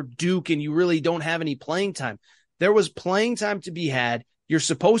settled, or Duke and you really don't have any playing time. There was playing time to be had. You're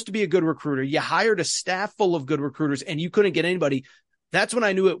supposed to be a good recruiter. You hired a staff full of good recruiters and you couldn't get anybody. That's when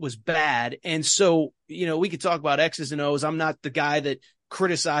I knew it was bad. And so, we could talk about X's and O's. I'm not the guy that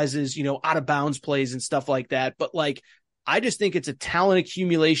criticizes, out of bounds plays and stuff like that. But I just think it's a talent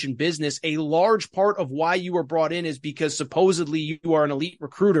accumulation business. A large part of why you were brought in is because supposedly you are an elite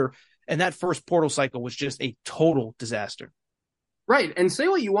recruiter. And that first portal cycle was just a total disaster. Right. And say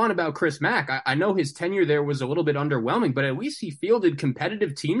what you want about Chris Mack. I know his tenure there was a little bit underwhelming, but at least he fielded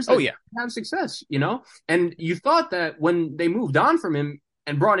competitive teams that have success, And you thought that when they moved on from him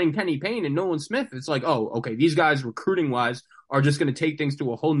and brought in Kenny Payne and Nolan Smith, it's like, oh, okay, these guys recruiting-wise are just going to take things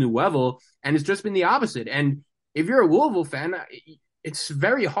to a whole new level. And it's just been the opposite. And if you're a Louisville fan, it's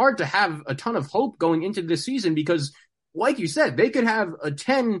very hard to have a ton of hope going into this season because, like you said, they could have a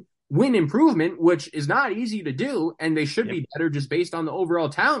 10-win improvement, which is not easy to do, and they should be better just based on the overall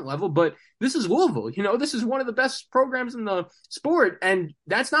talent level. But this is Louisville. This is one of the best programs in the sport, and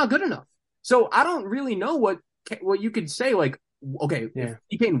that's not good enough. So I don't really know what you could say, like, okay, if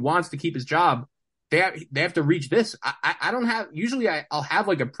T-Pain wants to keep his job, they have to reach this. I don't have, usually I'll have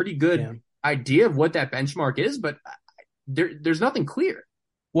like a pretty good idea of what that benchmark is, but there's nothing clear.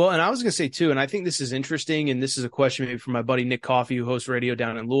 Well, and I was going to say too, and I think this is interesting, and this is a question maybe from my buddy Nick Coffey, who hosts radio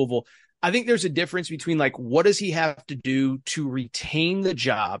down in Louisville. I think there's a difference between like, what does he have to do to retain the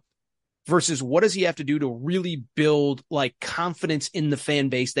job versus what does he have to do to really build like confidence in the fan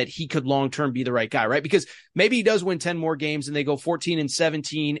base that he could long-term be the right guy, right? Because maybe he does win 10 more games and they go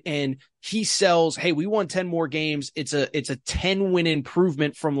 14-17 and he sells, hey, we won 10 more games. It's a 10-win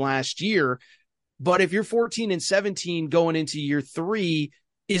improvement from last year. But if you're 14-17 going into year 3,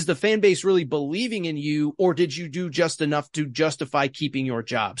 is the fan base really believing in you, or did you do just enough to justify keeping your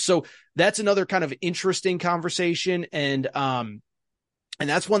job? So that's another kind of interesting conversation. And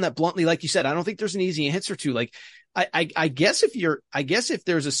that's one that bluntly, like you said, I don't think there's an easy answer to. Like, I guess if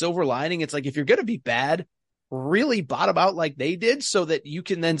there's a silver lining, it's like, if you're going to be bad, really bottom out like they did so that you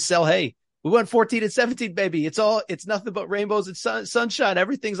can then sell, hey, we went 14-17, baby. It's nothing but rainbows and sunshine.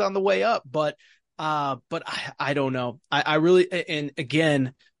 Everything's on the way up. But I don't know. I really, and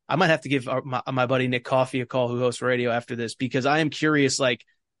again, I might have to give my buddy Nick Coffey a call, who hosts radio, after this, because I am curious, like,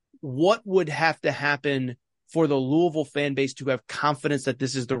 what would have to happen for the Louisville fan base to have confidence that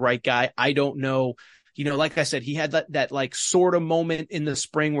this is the right guy? I don't know. You know, like I said, he had that like sort of moment in the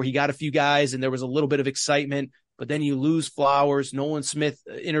spring where he got a few guys and there was a little bit of excitement, but then you lose Flowers. Nolan Smith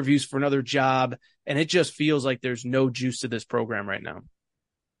interviews for another job, and it just feels like there's no juice to this program right now.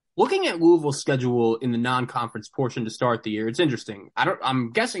 Looking at Louisville's schedule in the non-conference portion to start the year, it's interesting.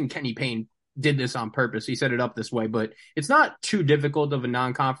 I'm guessing Kenny Payne did this on purpose. He set it up this way, but it's not too difficult of a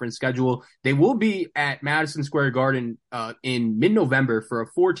non-conference schedule. They will be at Madison Square Garden in mid-November for a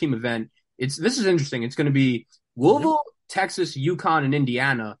 4-team event. This is interesting. It's going to be Louisville, Texas, UConn, and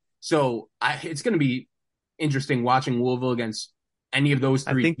Indiana. So it's going to be interesting watching Louisville against any of those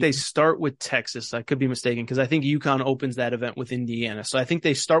 3. I think they start with Texas. I could be mistaken, because I think UConn opens that event with Indiana. So I think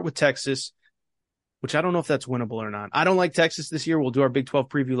they start with Texas, which I don't know if that's winnable or not. I don't like Texas this year. We'll do our Big 12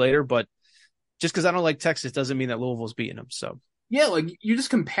 preview later, but just because I don't like Texas doesn't mean that Louisville's beating them. So yeah, like you just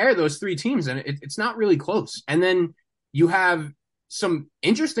compare those 3 teams and it's not really close. And then you have some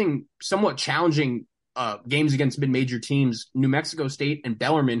interesting, somewhat challenging games against mid-major teams, New Mexico State and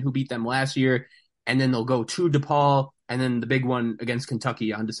Bellarmine, who beat them last year. And then they'll go to DePaul, and then the big one against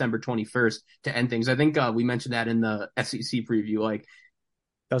Kentucky on December 21st to end things. I think we mentioned that in the SEC preview. Like,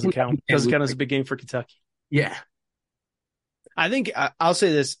 doesn't count as a big game for Kentucky. Yeah. I think I'll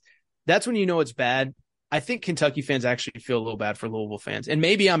say this. That's when you know it's bad. I think Kentucky fans actually feel a little bad for Louisville fans. And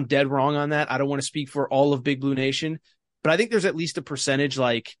maybe I'm dead wrong on that. I don't want to speak for all of Big Blue Nation, but I think there's at least a percentage,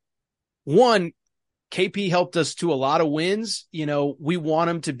 like, one, KP helped us to a lot of wins. You know, we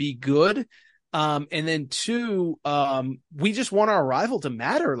want him to be good. And then 2, we just want our arrival to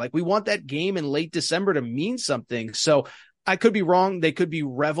matter. Like, we want that game in late December to mean something. So I could be wrong. They could be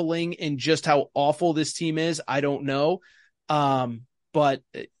reveling in just how awful this team is. I don't know. But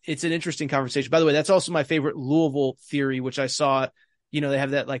it's an interesting conversation. By the way, that's also my favorite Louisville theory, which I saw, you know, they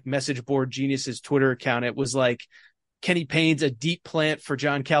have that like message board geniuses Twitter account. It was like, Kenny Payne's a deep plant for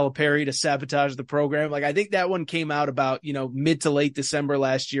John Calipari to sabotage the program. Like, I think that one came out about, you know, mid to late December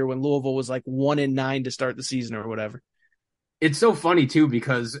last year when Louisville was like 1-9 to start the season or whatever. It's so funny too,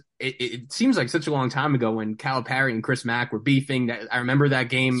 because it seems like such a long time ago when Calipari and Chris Mack were beefing. That I remember that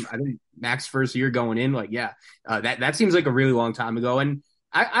game. I think Mack's first year going in. Like, yeah, that seems like a really long time ago. And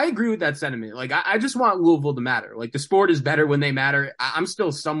I agree with that sentiment. Like, I just want Louisville to matter. Like, the sport is better when they matter. I'm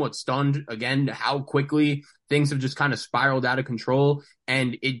still somewhat stunned again how quickly things have just kind of spiraled out of control.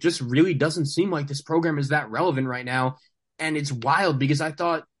 And it just really doesn't seem like this program is that relevant right now. And it's wild, because I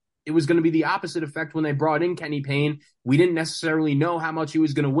thought it was going to be the opposite effect when they brought in Kenny Payne. We didn't necessarily know how much he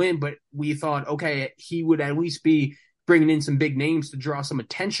was going to win, but we thought, okay, he would at least be bringing in some big names to draw some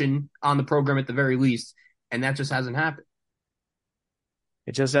attention on the program at the very least. And that just hasn't happened.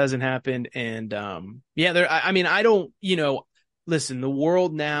 It just hasn't happened. And I don't, you know, listen, the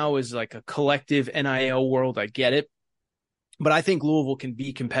world now is like a collective NIL world. I get it. But I think Louisville can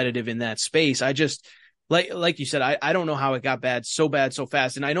be competitive in that space. I just, like you said, I don't know how it got bad so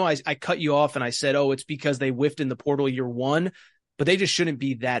fast. And I know I cut you off and I said, oh, it's because they whiffed in the portal year 1, but they just shouldn't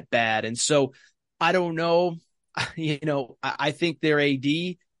be that bad. And so I don't know, you know, I think their AD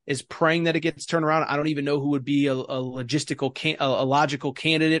is praying that it gets turned around. I don't even know who would be a logical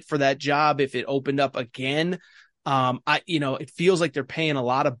candidate for that job if it opened up again. It feels like they're paying a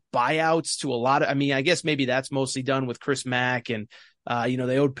lot of buyouts to I guess maybe that's mostly done with Chris Mack and,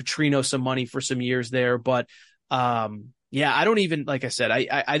 they owed Petrino some money for some years there, but, I don't even, like I said,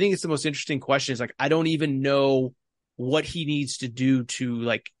 I think it's the most interesting question is like, I don't even know what he needs to do to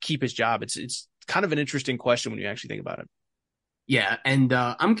like keep his job. It's kind of an interesting question when you actually think about it. Yeah, and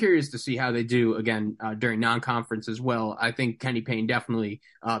I'm curious to see how they do again during non-conference as well. I think Kenny Payne definitely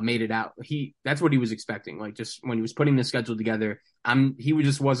made it out. That's what he was expecting. Like just when he was putting the schedule together, he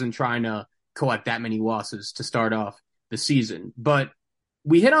just wasn't trying to collect that many losses to start off the season. But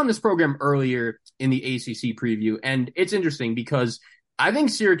we hit on this program earlier in the ACC preview, and it's interesting because I think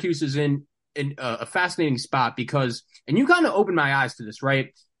Syracuse is in a fascinating spot because, and you kind of opened my eyes to this,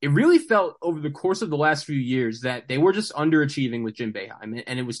 right? It really felt over the course of the last few years that they were just underachieving with Jim Boeheim,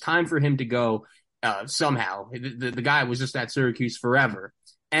 and it was time for him to go somehow. The guy was just at Syracuse forever.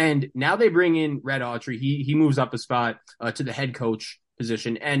 And now they bring in Red Autry. He moves up a spot to the head coach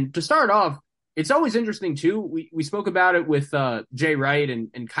position. And to start off, it's always interesting, too. We spoke about it with Jay Wright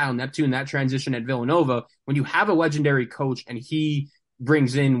and Kyle Neptune, that transition at Villanova. When you have a legendary coach and he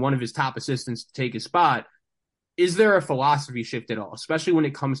brings in one of his top assistants to take his spot, is there a philosophy shift at all, especially when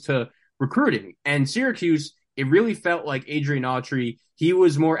it comes to recruiting? And Syracuse, it really felt like Adrian Autry, he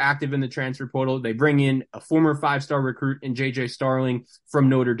was more active in the transfer portal. They bring in a former 5-star recruit in J.J. Starling from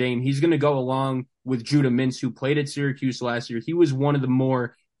Notre Dame. He's going to go along with Judah Mintz, who played at Syracuse last year. He was one of the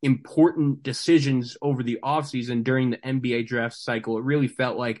more important decisions over the offseason during the NBA draft cycle. It really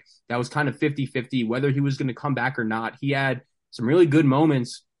felt like that was kind of 50-50, whether he was going to come back or not. He had some really good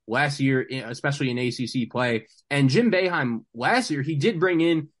moments last year, especially in ACC play. And Jim Boeheim last year, he did bring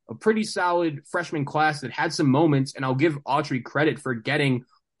in a pretty solid freshman class that had some moments, and I'll give Autry credit for getting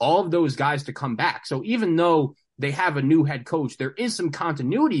all of those guys to come back. So even though they have a new head coach, there is some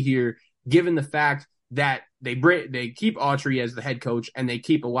continuity here, given the fact that they keep Autry as the head coach, and they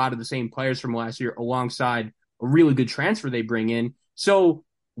keep a lot of the same players from last year alongside a really good transfer they bring in. So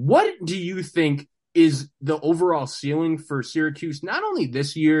what do you think is the overall ceiling for Syracuse, not only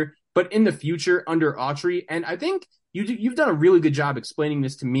this year, but in the future under Autry? And I think you've done a really good job explaining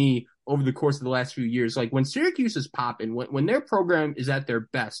this to me over the course of the last few years. Like when Syracuse is popping, when their program is at their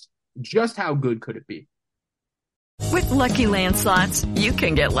best, just how good could it be? With Lucky Land Slots, you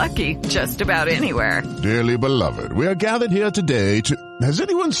can get lucky just about anywhere. Dearly beloved, we are gathered here today to... Has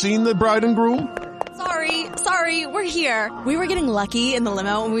anyone seen the bride and groom? Sorry, we're here. We were getting lucky in the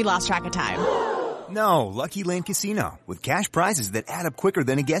limo and we lost track of time. No, Lucky Land Casino, with cash prizes that add up quicker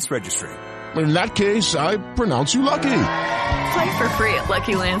than a guest registry. In that case, I pronounce you lucky. Play for free at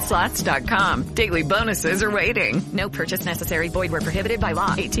LuckyLandSlots.com. Daily bonuses are waiting. No purchase necessary. Void where prohibited by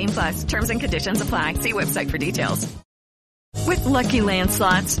law. 18+. Terms and conditions apply. See website for details. With Lucky Land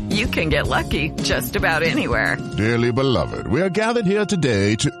Slots, you can get lucky just about anywhere. Dearly beloved, we are gathered here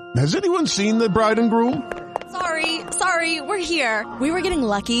today to... Has anyone seen the bride and groom? Sorry, we're here. We were getting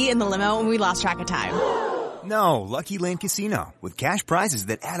lucky in the limo and we lost track of time. No, Lucky Land Casino, with cash prizes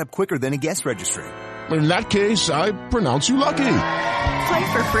that add up quicker than a guest registry. In that case, I pronounce you lucky.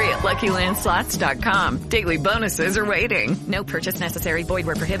 Play for free at LuckyLandSlots.com. Daily bonuses are waiting. No purchase necessary. Void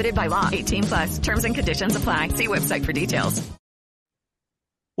where prohibited by law. 18+. Terms and conditions apply. See website for details.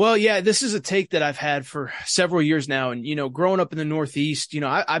 Well, yeah, this is a take that I've had for several years now. And, growing up in the Northeast,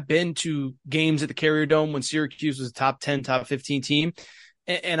 I've been to games at the Carrier Dome when Syracuse was a top 10, top 15 team.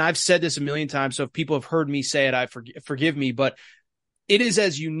 And I've said this a million times. So if people have heard me say it, forgive me, but it is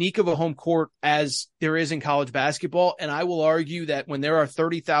as unique of a home court as there is in college basketball. And I will argue that when there are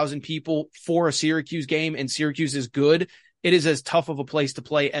 30,000 people for a Syracuse game and Syracuse is good, it is as tough of a place to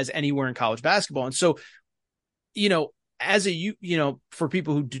play as anywhere in college basketball. And so, as for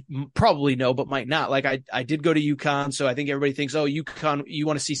people who probably know, but might not, like I did go to UConn. So I think everybody thinks, oh, UConn, you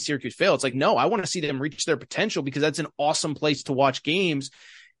want to see Syracuse fail. It's like, no, I want to see them reach their potential because that's an awesome place to watch games.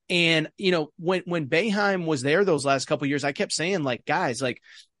 And, when Boeheim was there those last couple of years, I kept saying like, guys, like,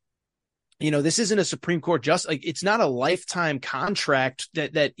 this isn't a Supreme Court it's not a lifetime contract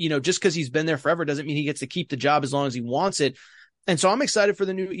that, just because he's been there forever doesn't mean he gets to keep the job as long as he wants it. And so I'm excited for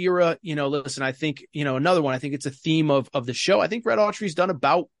the new era. Listen, I think, another one, I think it's a theme of the show. I think Red Autry's done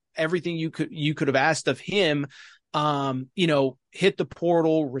about everything you could have asked of him. Hit the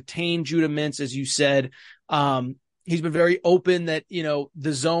portal, retain Judah Mintz, as you said. He's been very open that,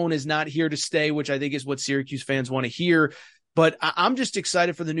 the zone is not here to stay, which I think is what Syracuse fans want to hear. But I'm just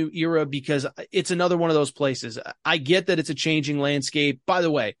excited for the new era because it's another one of those places. I get that it's a changing landscape. By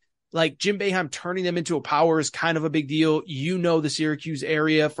the way, like Jim Boeheim turning them into a power is kind of a big deal. The Syracuse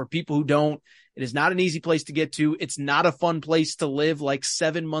area. For people who don't, it is not an easy place to get to. It's not a fun place to live like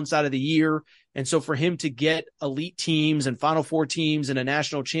 7 months out of the year. And so for him to get elite teams and Final Four teams and a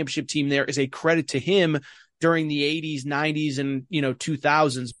national championship team there is a credit to him during the 80s, 90s, and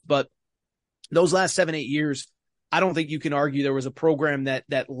 2000s. But those last 7-8 years, I don't think you can argue there was a program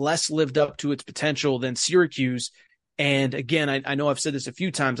that less lived up to its potential than Syracuse. And again, I know I've said this a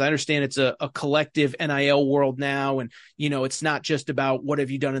few times. I understand it's a collective NIL world now. And, it's not just about what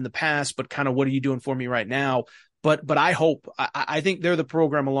have you done in the past, but kind of what are you doing for me right now? But I think they're the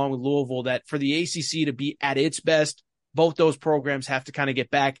program along with Louisville that for the ACC to be at its best, both those programs have to kind of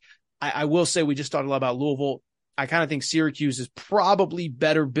get back. I will say we just talked a lot about Louisville. I kind of think Syracuse is probably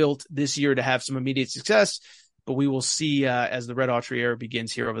better built this year to have some immediate success, but we will see as the Red Autry era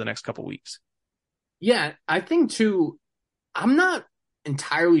begins here over the next couple of weeks. Yeah, I think too, I'm not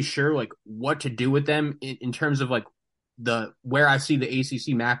entirely sure like what to do with them in terms of like where I see the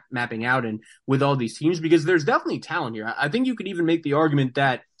ACC mapping out and with all these teams, because there's definitely talent here. I think you could even make the argument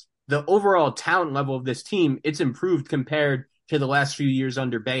that the overall talent level of this team, it's improved compared to the last few years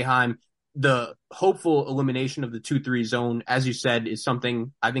under Boeheim. The hopeful elimination of the 2-3 zone, as you said, is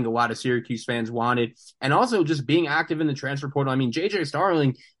something I think a lot of Syracuse fans wanted. And also just being active in the transfer portal. I mean, J.J.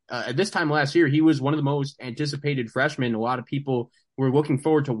 Starling, at this time last year, he was one of the most anticipated freshmen. A lot of people were looking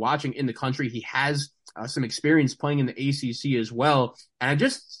forward to watching in the country. He has some experience playing in the ACC as well. And I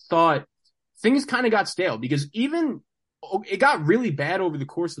just thought things kind of got stale because it got really bad over the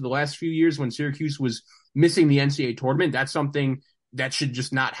course of the last few years when Syracuse was missing the NCAA tournament. That's something that should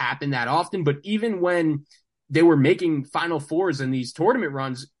just not happen that often. But even when they were making Final Fours in these tournament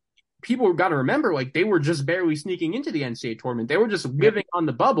runs, people got to remember, like, they were just barely sneaking into the NCAA tournament. They were just living on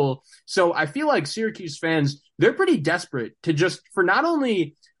the bubble. So I feel like Syracuse fans, they're pretty desperate for not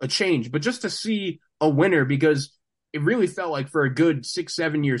only a change, but just to see a winner, because it really felt like for a good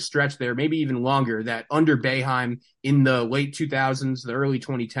 6-7 year stretch there, maybe even longer, that under Boeheim in the late 2000s, the early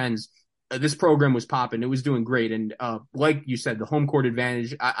 2010s, this program was popping. It was doing great. And like you said, the home court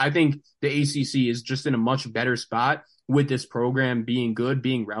advantage, I think the ACC is just in a much better spot with this program being good,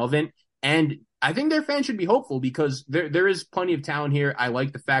 being relevant. And I think their fans should be hopeful because there is plenty of talent here. I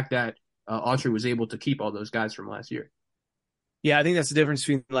like the fact that Autry was able to keep all those guys from last year. Yeah, I think that's the difference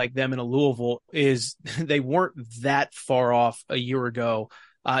between like them and a Louisville is they weren't that far off a year ago.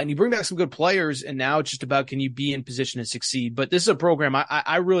 And you bring back some good players, and now it's just about can you be in position to succeed. But this is a program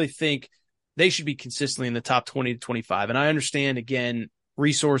I really think they should be consistently in the top 20 to 25. And I understand, again,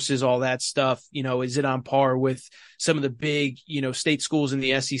 resources, all that stuff, is it on par with some of the big, state schools in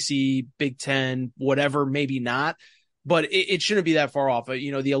the SEC, Big Ten, whatever, maybe not, but it shouldn't be that far off.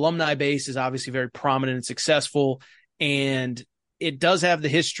 The alumni base is obviously very prominent and successful, and it does have the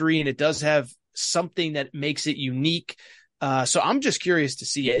history and it does have something that makes it unique. So I'm just curious to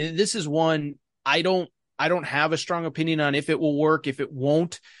see it. This is one I don't have a strong opinion on if it will work, if it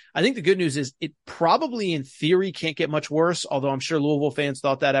won't. I think the good news is it probably in theory can't get much worse, although I'm sure Louisville fans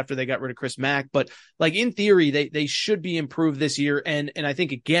thought that after they got rid of Chris Mack. But like in theory, they should be improved this year. And I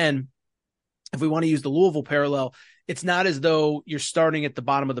think, again, if we want to use the Louisville parallel, it's not as though you're starting at the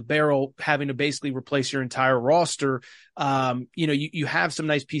bottom of the barrel, having to basically replace your entire roster. You have some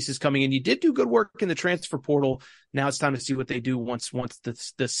nice pieces coming in. You did do good work in the transfer portal. Now it's time to see what they do once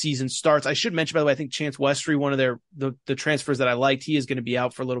the season starts. I should mention, by the way, I think Chance Westry, one of the transfers that I liked, he is going to be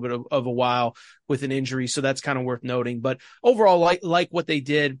out for a little bit of a while with an injury. So that's kind of worth noting. But overall, like what they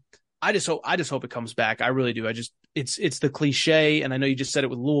did, I just hope it comes back. I really do. It's the cliche. And I know you just said it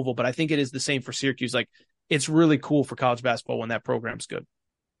with Louisville, but I think it is the same for Syracuse. Like, it's really cool for college basketball when that program's good.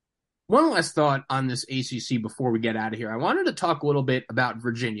 One last thought on this ACC before we get out of here. I wanted to talk a little bit about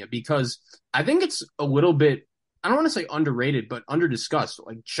Virginia because I think it's a little bit, I don't want to say underrated, but underdiscussed,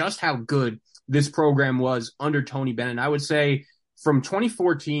 like just how good this program was under Tony Bennett. I would say from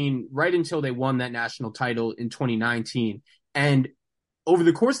 2014 right until they won that national title in 2019. And over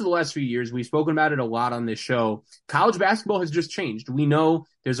the course of the last few years, we've spoken about it a lot on this show. College basketball has just changed. We know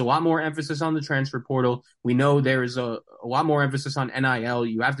there's a lot more emphasis on the transfer portal. We know there is a lot more emphasis on NIL.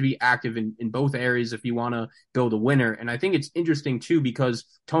 You have to be active in both areas if you want to go the winner. And I think it's interesting, too, because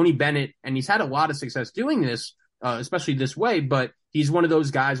Tony Bennett, and he's had a lot of success doing this, especially this way, but he's one of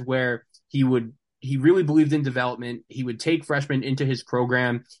those guys where he really believed in development. He would take freshmen into his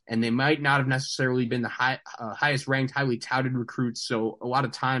program, and they might not have necessarily been the highest ranked, highly touted recruits. So a lot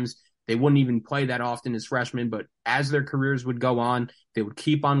of times they wouldn't even play that often as freshmen, but as their careers would go on, they would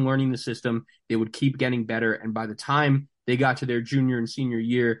keep on learning the system. They would keep getting better. And by the time they got to their junior and senior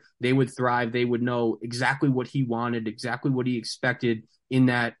year, they would thrive. They would know exactly what he wanted, exactly what he expected in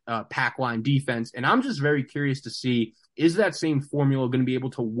that pack line defense. And I'm just very curious to see, is that same formula going to be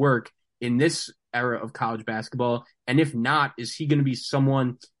able to work in this era of college basketball? And if not, is he going to be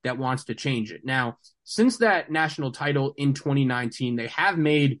someone that wants to change it? Now, since that national title in 2019, they have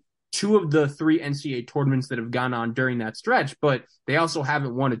made 2 of the 3 NCAA tournaments that have gone on during that stretch, but they also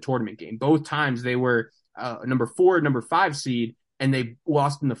haven't won a tournament game. Both times they were number 4, number 5 seed, and they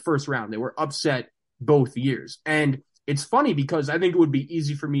lost in the first round. They were upset both years. And it's funny because I think it would be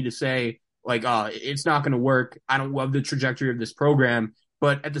easy for me to say, like, it's not going to work. I don't love the trajectory of this program.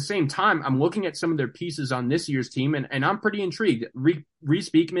 But at the same time, I'm looking at some of their pieces on this year's team, and I'm pretty intrigued. Reese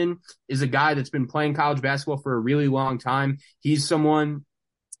Beekman is a guy that's been playing college basketball for a really long time. He's someone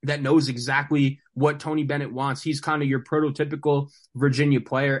that knows exactly what Tony Bennett wants. He's kind of your prototypical Virginia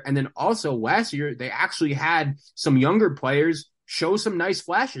player. And then also last year, they actually had some younger players show some nice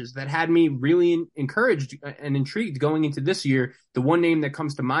flashes that had me really encouraged and intrigued going into this year. The one name that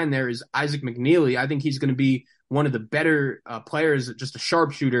comes to mind there is Isaac McNeely. I think he's going to be one of the better players, just a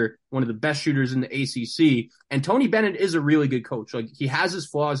sharpshooter, one of the best shooters in the ACC. And Tony Bennett is a really good coach. Like, he has his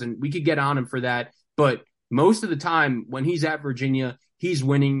flaws, and we could get on him for that. But most of the time when he's at Virginia, he's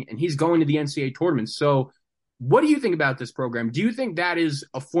winning and he's going to the NCAA tournament. So what do you think about this program? Do you think that is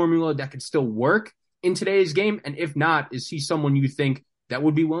a formula that could still work in today's game? And if not, is he someone you think that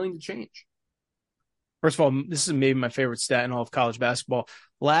would be willing to change? First of all, this is maybe my favorite stat in all of college basketball.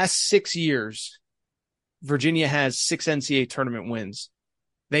 Last 6 years, Virginia has 6 NCAA tournament wins.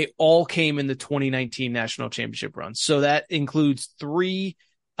 They all came in the 2019 national championship run. So that includes three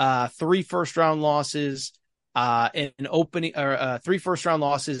first round losses, three first round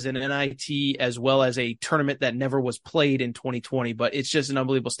losses in NIT, as well as a tournament that never was played in 2020. But it's just an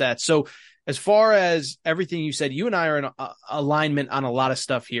unbelievable stat. So as far as everything you said, you and I are in alignment on a lot of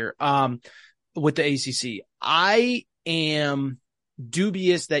stuff here. With the ACC, I am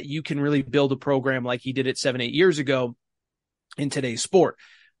dubious that you can really build a program like he did it 7-8 years ago in today's sport.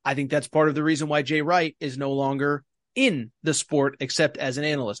 I think that's part of the reason why Jay Wright is no longer in the sport except as an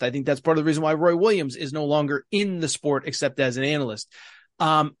analyst. I think that's part of the reason why Roy Williams is no longer in the sport except as an analyst.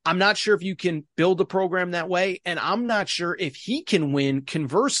 I'm not sure if you can build a program that way, and I'm not sure if he can win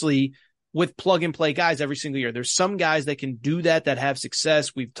conversely with plug and play guys every single year. There's some guys that can do that have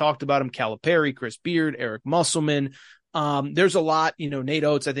success. We've talked about them: Calipari, Chris Beard, Eric Musselman. There's a lot, Nate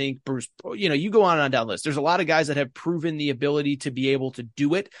Oates, I think, Bruce, you go on down the list. There's a lot of guys that have proven the ability to be able to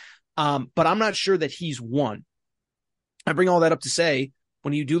do it. But I'm not sure that he's one. I bring all that up to say,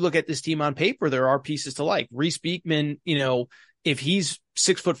 when you do look at this team on paper, there are pieces to like. Reese Beekman, if he's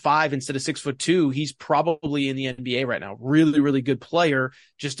 6'5" instead of 6'2", he's probably in the NBA right now. Really, really good player.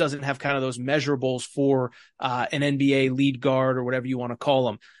 Just doesn't have kind of those measurables for an NBA lead guard or whatever you want to call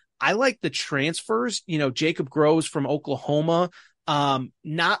him. I like the transfers. Jacob Groves from Oklahoma,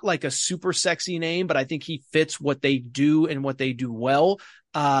 not like a super sexy name, but I think he fits what they do and what they do well.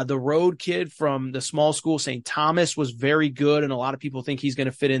 The road kid from the small school, St. Thomas, was very good, and a lot of people think he's going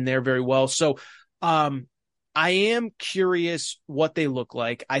to fit in there very well. So I am curious what they look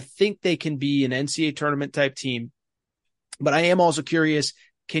like. I think they can be an NCAA tournament type team, but I am also curious,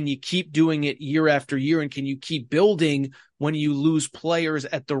 can you keep doing it year after year, and can you keep building when you lose players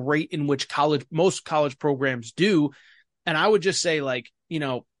at the rate in which most college programs do? And I would just say, I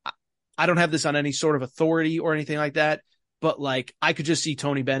don't have this on any sort of authority or anything like that, but I could just see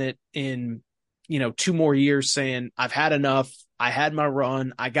Tony Bennett in, 2 more years saying, I've had enough. I had my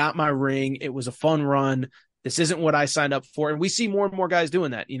run. I got my ring. It was a fun run. This isn't what I signed up for. And we see more and more guys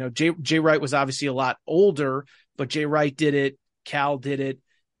doing that. Jay Wright was obviously a lot older, but Jay Wright did it. Cal did it.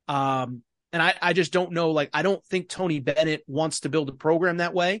 And I just don't know. I don't think Tony Bennett wants to build a program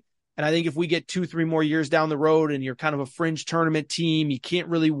that way. And I think if we get 2-3 more years down the road and you're kind of a fringe tournament team, you can't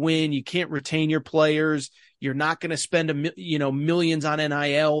really win, you can't retain your players, you're not going to spend millions on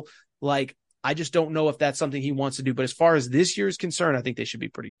NIL. I just don't know if that's something he wants to do. But as far as this year is concerned, I think they should be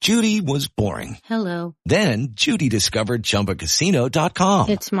pretty. Judy was boring. Hello. Then Judy discovered ChumbaCasino.com.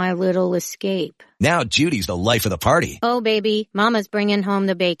 It's my little escape. Now Judy's the life of the party. Oh, baby, mama's bringing home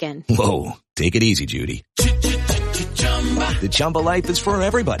the bacon. Whoa, take it easy, Judy. The Chumba life is for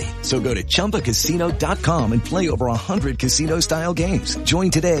everybody. So go to ChumbaCasino.com and play over 100 casino-style games. Join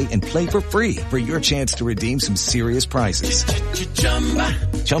today and play for free for your chance to redeem some serious prizes.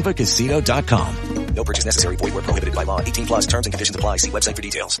 ChumbaCasino.com. No purchase necessary. Void where prohibited by law. 18+ terms and conditions apply. See website for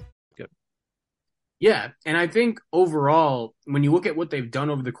details. Good. Yeah, and I think overall, when you look at what they've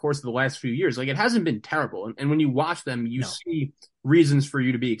done over the course of the last few years, it hasn't been terrible. And when you watch them, you see reasons for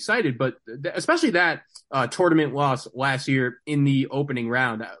you to be excited. But especially that tournament loss last year in the opening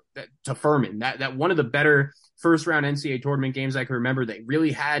round to Furman, that one of the better first round NCAA tournament games I can remember. They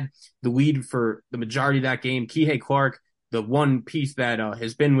really had the lead for the majority of that game. Kihei Clark, the one piece that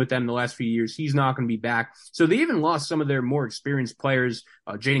has been with them the last few years, he's not going to be back. So they even lost some of their more experienced players.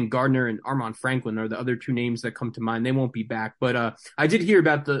 Jaden Gardner and Armand Franklin are the other 2 names that come to mind. They won't be back. But I did hear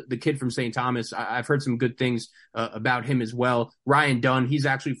about the kid from St. Thomas. I've heard some good things about him as well. Ryan Dunn, he's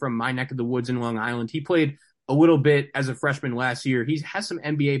actually from my neck of the woods in Long Island. He played a little bit as a freshman last year. He has some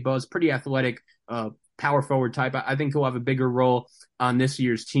NBA buzz, pretty athletic, power forward type. I think he'll have a bigger role on this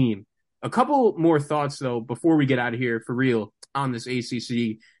year's team. A couple more thoughts, though, before we get out of here for real on this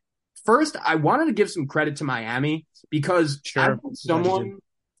ACC. First, I wanted to give some credit to Miami because I've been someone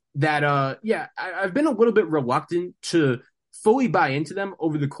that, I've been a little bit reluctant to fully buy into them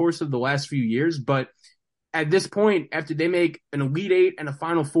over the course of the last few years. But at this point, after they make an Elite Eight and a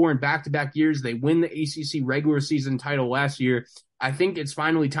Final Four in back-to-back years, they win the ACC regular season title last year, I think it's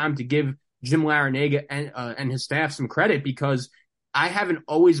finally time to give Jim Larrañaga and his staff some credit, because I haven't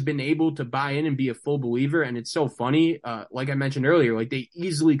always been able to buy in and be a full believer. And it's so funny. Like I mentioned earlier, like they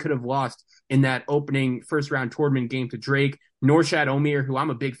easily could have lost in that opening first round tournament game to Drake. Norchad Omier, who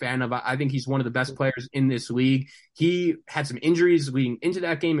I'm a big fan of, I think he's one of the best players in this league. He had some injuries leading into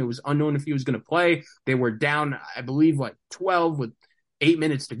that game. It was unknown if he was going to play. They were down, I believe, like 12 with 8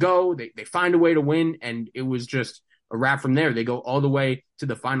 minutes to go. They find a way to win, and it was just a wrap from there. They go all the way to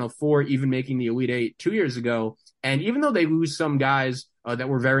the Final Four, even making the Elite Eight 2 years ago. And even though they lose some guys that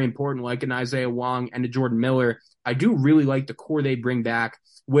were very important, like an Isaiah Wong and a Jordan Miller, I do really like the core they bring back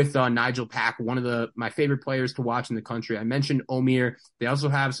with Nigel Pack, one of my favorite players to watch in the country. I mentioned Omier. They also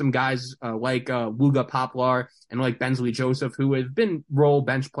have some guys like Wuga Poplar and like Bensley Joseph, who have been role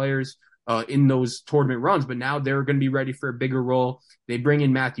bench players in those tournament runs, but now they're going to be ready for a bigger role. They bring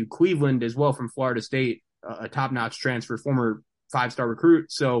in Matthew Cleveland as well from Florida State, a top-notch transfer, former 5-star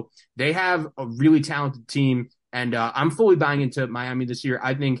recruit. So they have a really talented team, and I'm fully buying into Miami this year.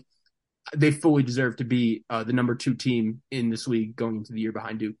 I think they fully deserve to be the number 2 team in this league going into the year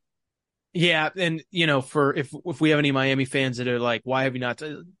behind Duke. Yeah, and for if we have any Miami fans that are like, why have you not?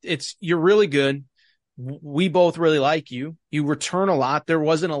 You're really good. We both really like you. You return a lot. There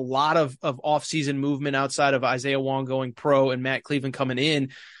wasn't a lot of off-season movement outside of Isaiah Wong going pro and Matt Cleveland coming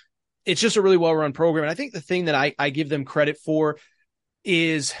in. It's just a really well-run program. And I think the thing that I give them credit for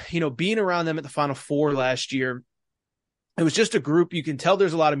is, being around them at the Final Four last year. It was just a group. You can tell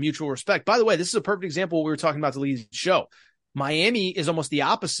there's a lot of mutual respect. By the way, this is a perfect example of what we were talking about to lead the show. Miami is almost the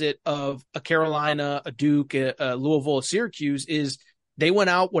opposite of a Carolina, a Duke, a Louisville, a Syracuse. Is they went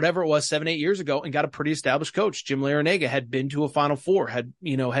out, whatever it was, 7-8 years ago, and got a pretty established coach. Jim Larrañaga had been to a Final Four, had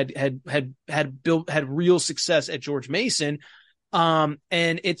real success at George Mason. And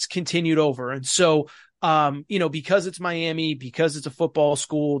it's continued over. And so, because it's Miami, because it's a football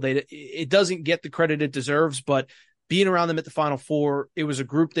school, it doesn't get the credit it deserves, but being around them at the Final Four, it was a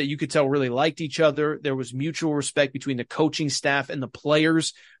group that you could tell really liked each other. There was mutual respect between the coaching staff and the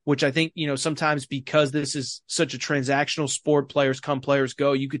players, which I think, sometimes because this is such a transactional sport, players come, players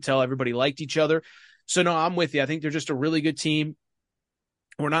go, you could tell everybody liked each other. So no, I'm with you. I think they're just a really good team.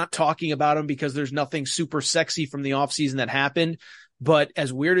 We're not talking about them because there's nothing super sexy from the offseason that happened. But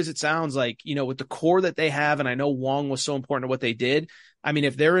as weird as it sounds, like, with the core that they have, and I know Wong was so important to what they did. I mean,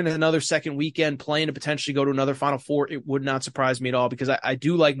 if they're in another second weekend playing to potentially go to another Final Four, it would not surprise me at all, because I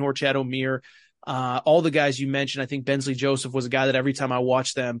do like Norchad Omier. All the guys you mentioned, I think Bensley Joseph was a guy that every time I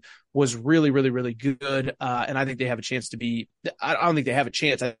watched them was really, really, really good. And I think they have a chance to be, I don't think they have a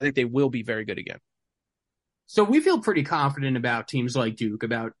chance. I think they will be very good again. So we feel pretty confident about teams like Duke,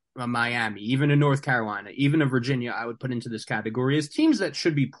 about Miami, even in North Carolina, even in Virginia, I would put into this category as teams that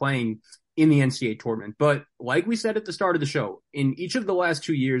should be playing in the NCAA tournament. But like we said at the start of the show, in each of the last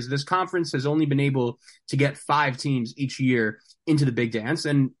 2 years, this conference has only been able to get 5 teams each year into the big dance.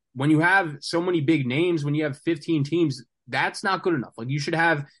 And when you have so many big names, when you have 15 teams, that's not good enough. Like, you should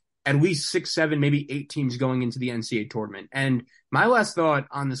have at least 6, 7, maybe 8 teams going into the NCAA tournament. And my last thought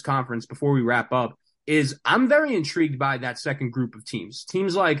on this conference before we wrap up is I'm very intrigued by that second group of teams.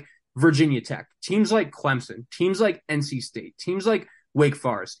 Teams like Virginia Tech, teams like Clemson, teams like NC State, teams like Wake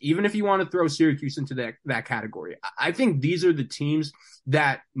Forest, even if you want to throw Syracuse into that category. I think these are the teams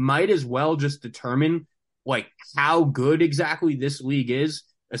that might as well just determine like how good exactly this league is,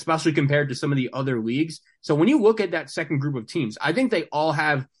 especially compared to some of the other leagues. So when you look at that second group of teams, I think they all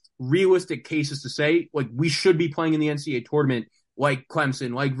have realistic cases to say, like, we should be playing in the NCAA tournament, like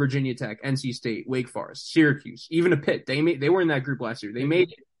Clemson, like Virginia Tech, NC State, Wake Forest, Syracuse, even a Pitt. They were in that group last year. They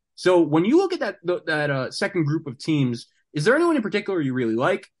made it. So when you look at that second group of teams, is there anyone in particular you really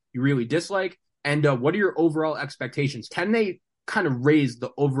like, you really dislike, and what are your overall expectations? Can they kind of raise the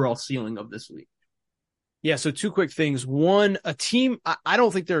overall ceiling of this league? Yeah, so 2 quick things. One, a team, I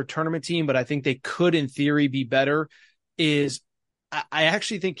don't think they're a tournament team, but I think they could, in theory, be better, is I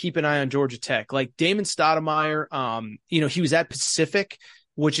actually think keep an eye on Georgia Tech. Like Damon Stoudemire, he was at Pacific,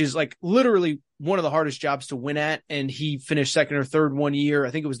 which is like literally one of the hardest jobs to win at. And he finished second or third one year.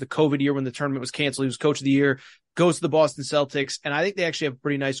 I think it was the COVID year when the tournament was canceled. He was coach of the year, goes to the Boston Celtics. And I think they actually have a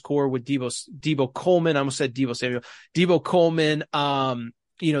pretty nice core with Debo Coleman. I almost said Debo Samuel. Debo Coleman,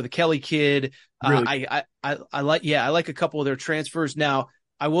 the Kelly kid. Really? I like a couple of their transfers. Now,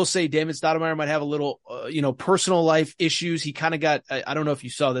 I will say Damon Stoudemire might have a little, personal life issues. He kind of got, I don't know if you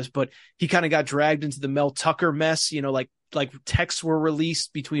saw this, but he kind of got dragged into the Mel Tucker mess, like texts were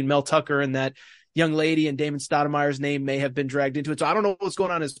released between Mel Tucker and that young lady, and Damon Stoudemire's name may have been dragged into it. So I don't know what's going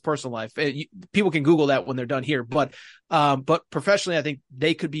on in his personal life. People can Google that when they're done here, but professionally, I think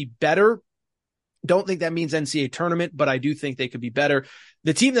they could be better. Don't think that means NCAA tournament, but I do think they could be better.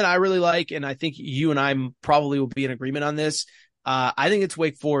 The team that I really like, and I think you and I probably will be in agreement on this, I think it's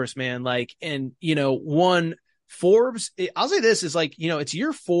Wake Forest, man. One Forbes, I'll say this is it's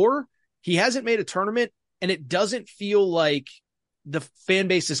year 4. He hasn't made a tournament, and it doesn't feel like the fan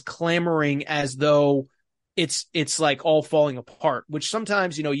base is clamoring as though it's like all falling apart, which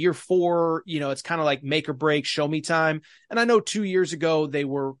sometimes, year 4, it's kind of like make or break, show me time. And I know 2 years ago, they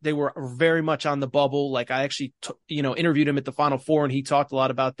were very much on the bubble. Like I actually, interviewed him at the Final Four, and he talked a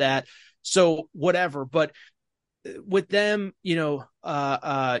lot about that. So whatever, but with them,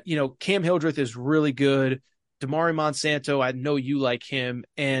 Cam Hildreth is really good. Damari Monsanto, I know you like him,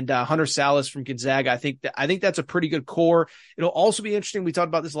 and Hunter Salas from Gonzaga. I think that's a pretty good core. It'll also be interesting. We talked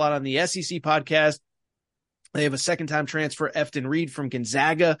about this a lot on the SEC podcast. They have a second-time transfer, Efton Reed from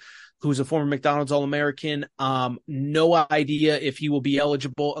Gonzaga, who's a former McDonald's All-American. No idea if he will be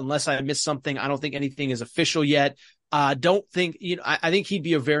eligible unless I missed something. I don't think anything is official yet. I think he'd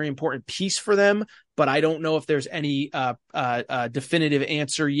be a very important piece for them, but I don't know if there's any definitive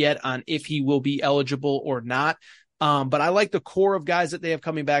answer yet on if he will be eligible or not. But I like the core of guys that they have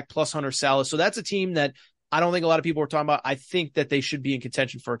coming back, plus Hunter Salas. So that's a team that I don't think a lot of people are talking about. I think that they should be in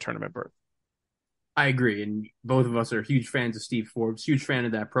contention for a tournament berth. I agree. And both of us are huge fans of Steve Forbes, huge fan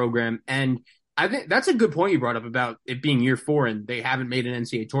of that program. And I think that's a good point you brought up about it being year 4 and they haven't made an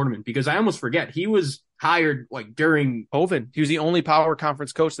NCAA tournament, because I almost forget he was hired during COVID. He was the only power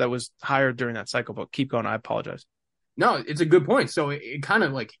conference coach that was hired during that cycle, but keep going. I apologize. No, it's a good point. So it kind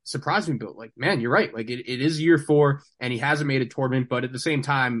of surprised me, but man, you're right. It is year 4 and he hasn't made a tournament, but at the same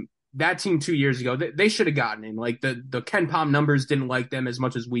time, that team 2 years ago, they should have gotten in. The Ken Pom numbers didn't like them as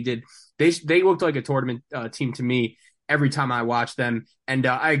much as we did. They looked like a tournament team to me every time I watched them. And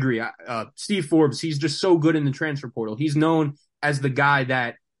I agree. Steve Forbes, he's just so good in the transfer portal. He's known as the guy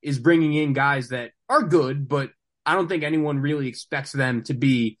that is bringing in guys that are good, but I don't think anyone really expects them to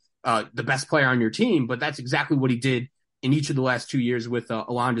be the best player on your team. But that's exactly what he did in each of the last 2 years with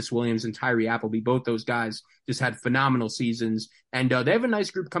Alondas Williams and Tyree Appleby. Both those guys just had phenomenal seasons. And they have a nice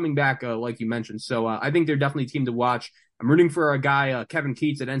group coming back, like you mentioned. So I think they're definitely a team to watch. I'm rooting for a guy, Kevin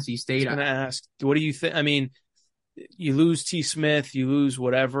Keats at NC State. I was going to ask, what do you think? I mean, you lose T. Smith, you lose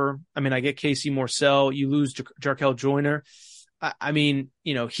whatever. I mean, I get Casey Morsell, you lose Jarkel Joyner. I mean,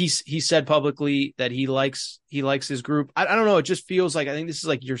 he said publicly that he likes his group. I don't know. It just feels like, I think this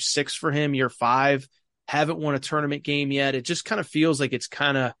is year 6 for him, year 5. Haven't won a tournament game yet. It just kind of feels like it's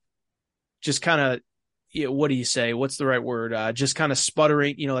kind of, what do you say? What's the right word? Just kind of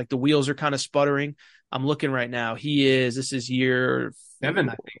sputtering, the wheels are kind of sputtering. I'm looking right now. This is year 7,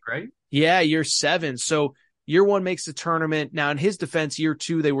 I think, right? Yeah, year 7. So year 1 makes the tournament. Now, in his defense, year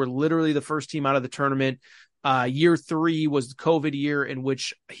 2, they were literally the first team out of the tournament. Year 3 was the COVID year in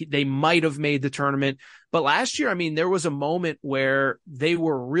which they might have made the tournament. But last year, I mean, there was a moment where they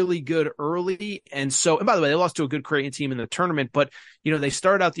were really good early. And by the way, they lost to a good Creighton team in the tournament, but they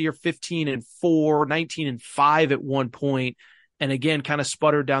started out the year 15-4, 19-5 at one point. And again, kind of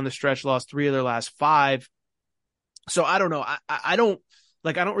sputtered down the stretch, lost 3 of their last 5. So I don't know. I don't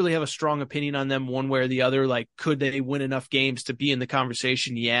really have a strong opinion on them one way or the other. Could they win enough games to be in the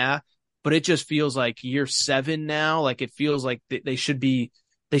conversation? Yeah. But it just feels like year 7 now. It feels like they should be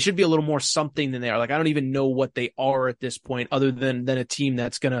a little more something than they are. I don't even know what they are at this point, other than a team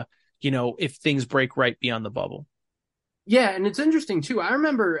that's gonna, if things break right, be on the bubble. Yeah, and it's interesting too. I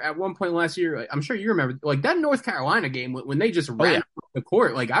remember at one point last year, I'm sure you remember, that North Carolina game when they just ran the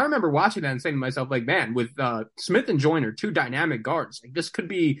court. I remember watching that and saying to myself, man, with Smith and Joyner, 2 dynamic guards,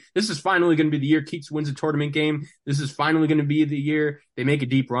 this is finally going to be the year Keats wins a tournament game. This is finally going to be the year they make a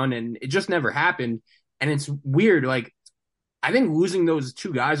deep run, and it just never happened. And it's weird. I think losing those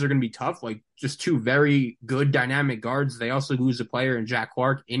 2 guys are going to be tough. Just 2 very good dynamic guards. They also lose a player in Jack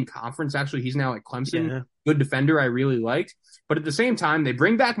Clark in conference. Actually, he's now at Clemson. Yeah. Good defender I really liked. But at the same time, they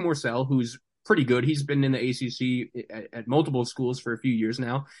bring back Morsell, who's pretty good. He's been in the ACC at multiple schools for a few years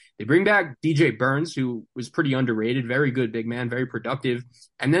now. They bring back DJ Burns, who was pretty underrated, very good big man, very productive.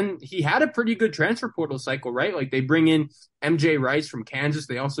 And then he had a pretty good transfer portal cycle, right? They bring in MJ Rice from Kansas.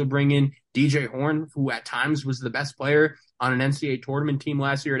 They also bring in DJ Horn, who at times was the best player on an NCAA tournament team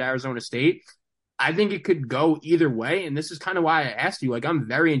last year at Arizona State. I think it could go either way. And this is kind of why I asked you, like, I'm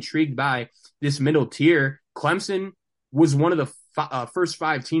very intrigued by this middle tier. Clemson was one of the first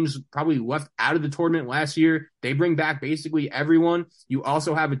 5 teams probably left out of the tournament last year. They bring back basically everyone. You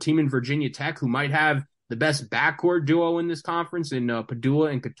also have a team in Virginia Tech who might have the best backcourt duo in this conference in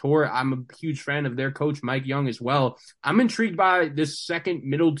Padula and Couture. I'm a huge fan of their coach, Mike Young, as well. I'm intrigued by this second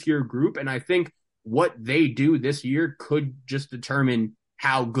middle tier group, and I think what they do this year could just determine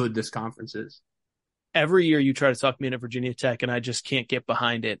how good this conference is. Every year you try to talk me into Virginia Tech, and I just can't get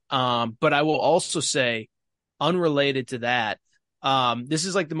behind it. But I will also say, unrelated to that, this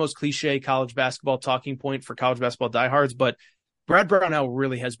is like the most cliche college basketball talking point for college basketball diehards, but Brad Brownell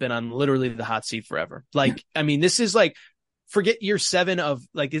really has been on literally the hot seat forever. Like, I mean, this is like, forget year 7 of,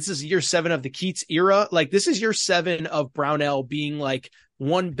 like, this is year 7 of the Keats era. Like, this is year 7 of Brownell being like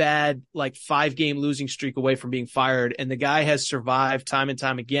one bad, like 5-game losing streak away from being fired. And the guy has survived time and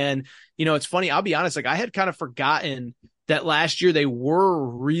time again. You know, it's funny. I'll be honest. Like, I had kind of forgotten that last year they were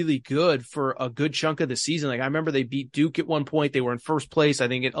really good for a good chunk of the season. Like, I remember they beat Duke at one point. They were in first place, I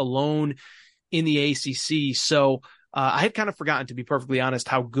think, alone in the ACC. So I had kind of forgotten, to be perfectly honest,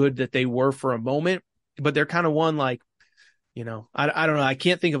 how good that they were for a moment, but they're kind of one, like, you know, I don't know. I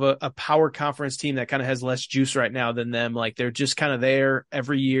can't think of a power conference team that kind of has less juice right now than them. Like, they're just kind of there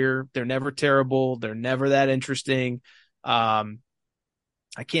every year. They're never terrible. They're never that interesting. I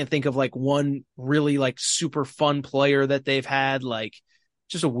can't think of like one really like super fun player that they've had. Like,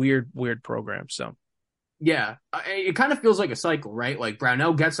 just a weird program. So. Yeah, it kind of feels like a cycle, right? Like,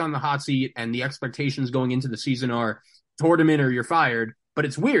 Brownell gets on the hot seat and the expectations going into the season are tournament or you're fired. But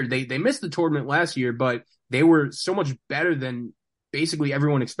it's weird. They missed the tournament last year, but they were so much better than basically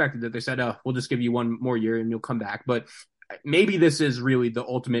everyone expected that they said, oh, we'll just give you one more year and you'll come back. But maybe this is really the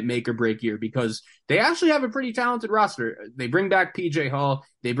ultimate make or break year because they actually have a pretty talented roster. They bring back PJ Hall.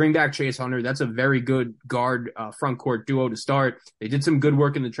 They bring back Chase Hunter. That's a very good guard front court duo to start. They did some good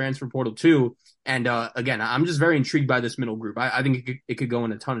work in the transfer portal too. And again, I'm just very intrigued by this middle group. I think it could go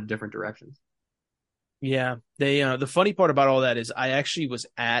in a ton of different directions. Yeah, they the funny part about all that is I actually was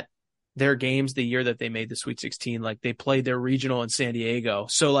at their games the year that they made the Sweet 16. Like, they played their regional in San Diego.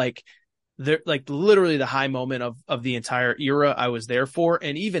 So like, they're like literally the high moment of the entire era I was there for.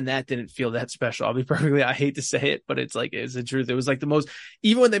 And even that didn't feel that special. I'll be perfectly, I hate to say it, but it's like, it's the truth. It was like the most,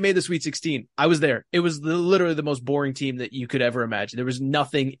 even when they made the Sweet 16, I was there. It was literally the most boring team that you could ever imagine. There was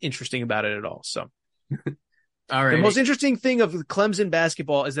nothing interesting about it at all. So. All right. The most interesting thing of Clemson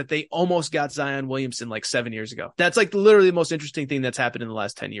basketball is that they almost got Zion Williamson like 7 years ago. That's like literally the most interesting thing that's happened in the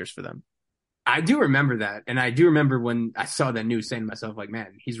last 10 years for them. I do remember that. And I do remember when I saw that news saying to myself, like,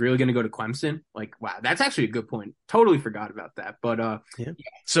 man, he's really going to go to Clemson. Like, wow, that's actually a good point. Totally forgot about that. But yeah.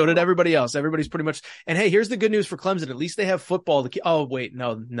 So did everybody else. Everybody's pretty much. And hey, here's the good news for Clemson. At least they have football. Oh, wait,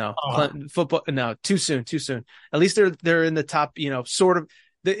 no. Football. No, too soon. At least they're in the top, you know, sort of.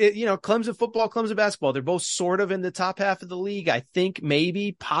 Clemson football, Clemson basketball, they're both sort of in the top half of the league. I think,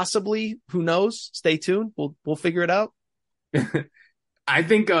 maybe, possibly, who knows? Stay tuned. We'll figure it out. I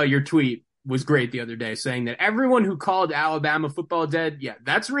think your tweet was great the other day saying that everyone who called Alabama football dead, yeah,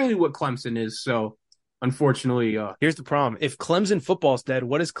 that's really what Clemson is. So unfortunately, here's the problem. If Clemson football's dead,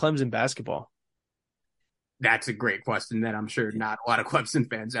 what is Clemson basketball? That's a great question that I'm sure not a lot of Clemson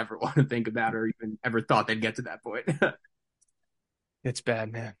fans ever want to think about or even ever thought they'd get to that point. It's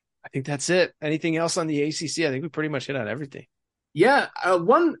bad, man. I think that's it. Anything else on the ACC? I think we pretty much hit on everything. Yeah.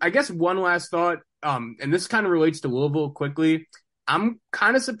 One last thought, and this kind of relates to Louisville quickly. I'm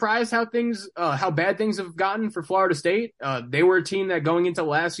kind of surprised how bad things have gotten for Florida State. They were a team that going into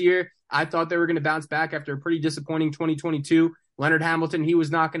last year, I thought they were going to bounce back after a pretty disappointing 2022. Leonard Hamilton, he was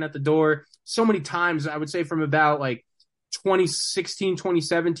knocking at the door so many times, I would say from about like 2016,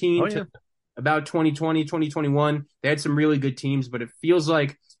 2017 to about 2020, 2021. They had some really good teams, but it feels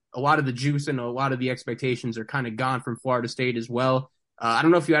like a lot of the juice and a lot of the expectations are kind of gone from Florida State as well. I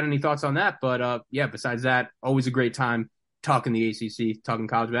don't know if you had any thoughts on that, but besides that, always a great time talking the ACC, talking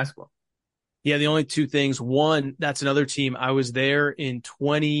college basketball. Yeah, the only two things. One, that's another team. I was there in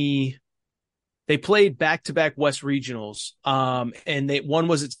they played back-to-back West Regionals. And one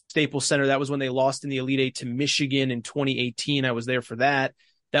was at Staples Center. That was when they lost in the Elite Eight to Michigan in 2018. I was there for that.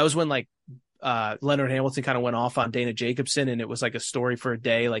 That was when Leonard Hamilton kind of went off on Dana Jacobson, and it was like a story for a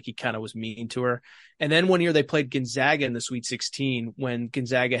day. Like, he kind of was mean to her. And then one year they played Gonzaga in the Sweet 16 when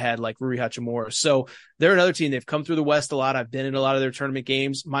Gonzaga had like Rui Hachimura. So they're another team. They've come through the West a lot. I've been in a lot of their tournament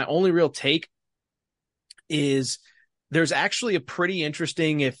games. My only real take is there's actually a pretty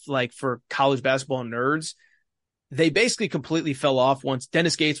interesting, if like for college basketball nerds, they basically completely fell off once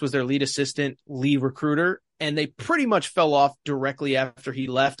Dennis Gates was their lead assistant, lead recruiter, and they pretty much fell off directly after he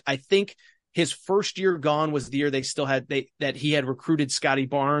left. I think his first year gone was the year they still had that he had recruited Scotty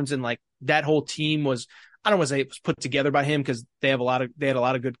Barnes, and like that whole team was, I don't want to say it was put together by him because they had a lot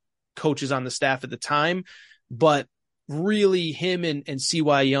of good coaches on the staff at the time, but really him and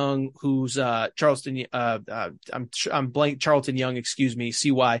CY Young, who's Charlton Young, excuse me,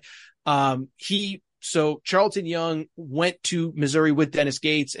 CY. So Charlton Young went to Missouri with Dennis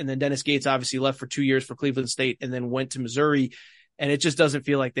Gates, and then Dennis Gates obviously left for 2 years for Cleveland State and then went to Missouri. And it just doesn't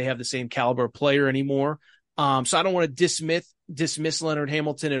feel like they have the same caliber player anymore. So I don't want to dismiss Leonard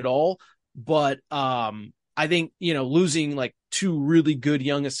Hamilton at all, but I think, losing like two really good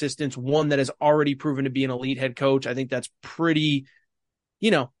young assistants, one that has already proven to be an elite head coach, I think that's pretty,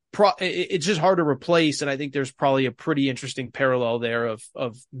 it's just hard to replace. And I think there's probably a pretty interesting parallel there of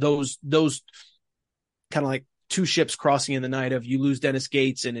those kind of like two ships crossing in the night of you lose Dennis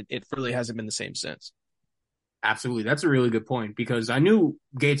Gates, and it really hasn't been the same since. Absolutely. That's a really good point, because I knew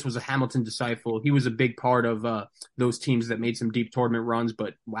Gates was a Hamilton disciple. He was a big part of those teams that made some deep tournament runs.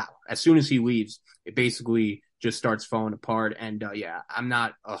 But wow, as soon as he leaves, it basically just starts falling apart. And I'm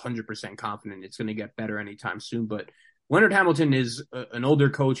not 100% confident it's going to get better anytime soon. But Leonard Hamilton is an older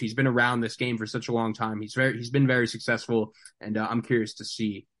coach. He's been around this game for such a long time. He's been very successful, and I'm curious to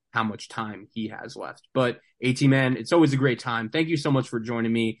see how much time he has left. But AT Man, it's always a great time. Thank you so much for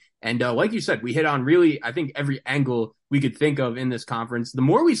joining me. And like you said, we hit on really, I think, every angle we could think of in this conference. The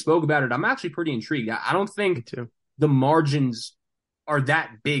more we spoke about it, I'm actually pretty intrigued. I don't think the margins are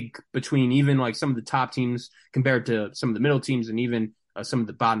that big between even like some of the top teams compared to some of the middle teams and even some of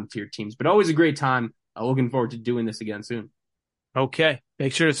the bottom tier teams. But always a great time. Looking forward to doing this again soon. Okay.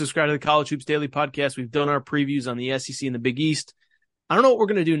 Make sure to subscribe to the College Hoops Daily Podcast. We've done our previews on the SEC and the Big East. I don't know what we're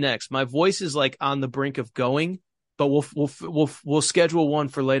going to do next. My voice is like on the brink of going, but we'll schedule one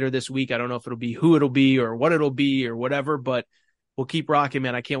for later this week. I don't know if it'll be who it'll be or what it'll be or whatever, but we'll keep rocking,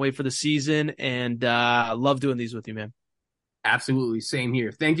 man. I can't wait for the season, and I love doing these with you, man. Absolutely. Same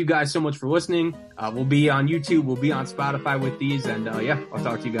here. Thank you guys so much for listening. We'll be on YouTube. We'll be on Spotify with these, and I'll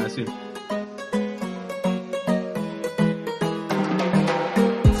talk to you guys soon.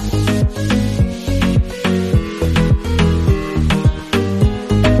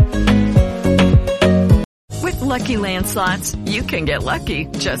 Lucky Land Slots, you can get lucky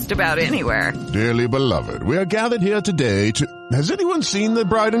just about anywhere. Dearly beloved, we are gathered here today to... Has anyone seen the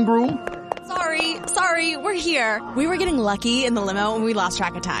bride and groom? Sorry, we're here. We were getting lucky in the limo and we lost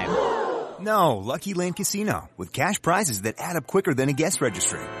track of time. No, Lucky Land Casino, with cash prizes that add up quicker than a guest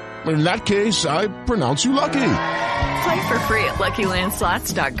registry. In that case, I pronounce you lucky. Play for free at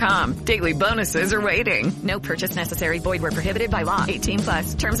LuckyLandSlots.com. Daily bonuses are waiting. No purchase necessary. Void where prohibited by law.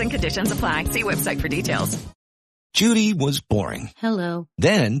 18+. Terms and conditions apply. See website for details. Judy was boring. Hello.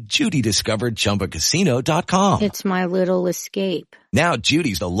 Then Judy discovered ChumbaCasino.com. It's my little escape. Now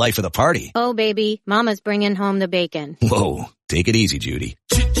Judy's the life of the party. Oh, baby, mama's bringing home the bacon. Whoa, take it easy, Judy.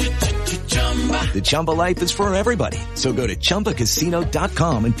 The Chumba life is for everybody. So go to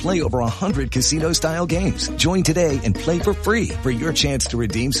ChumbaCasino.com and play over 100 casino-style games. Join today and play for free for your chance to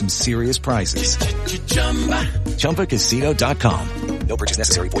redeem some serious prizes. ChumbaCasino.com. No purchase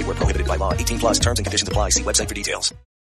necessary. Void where prohibited by law. 18+. Terms and conditions apply. See website for details.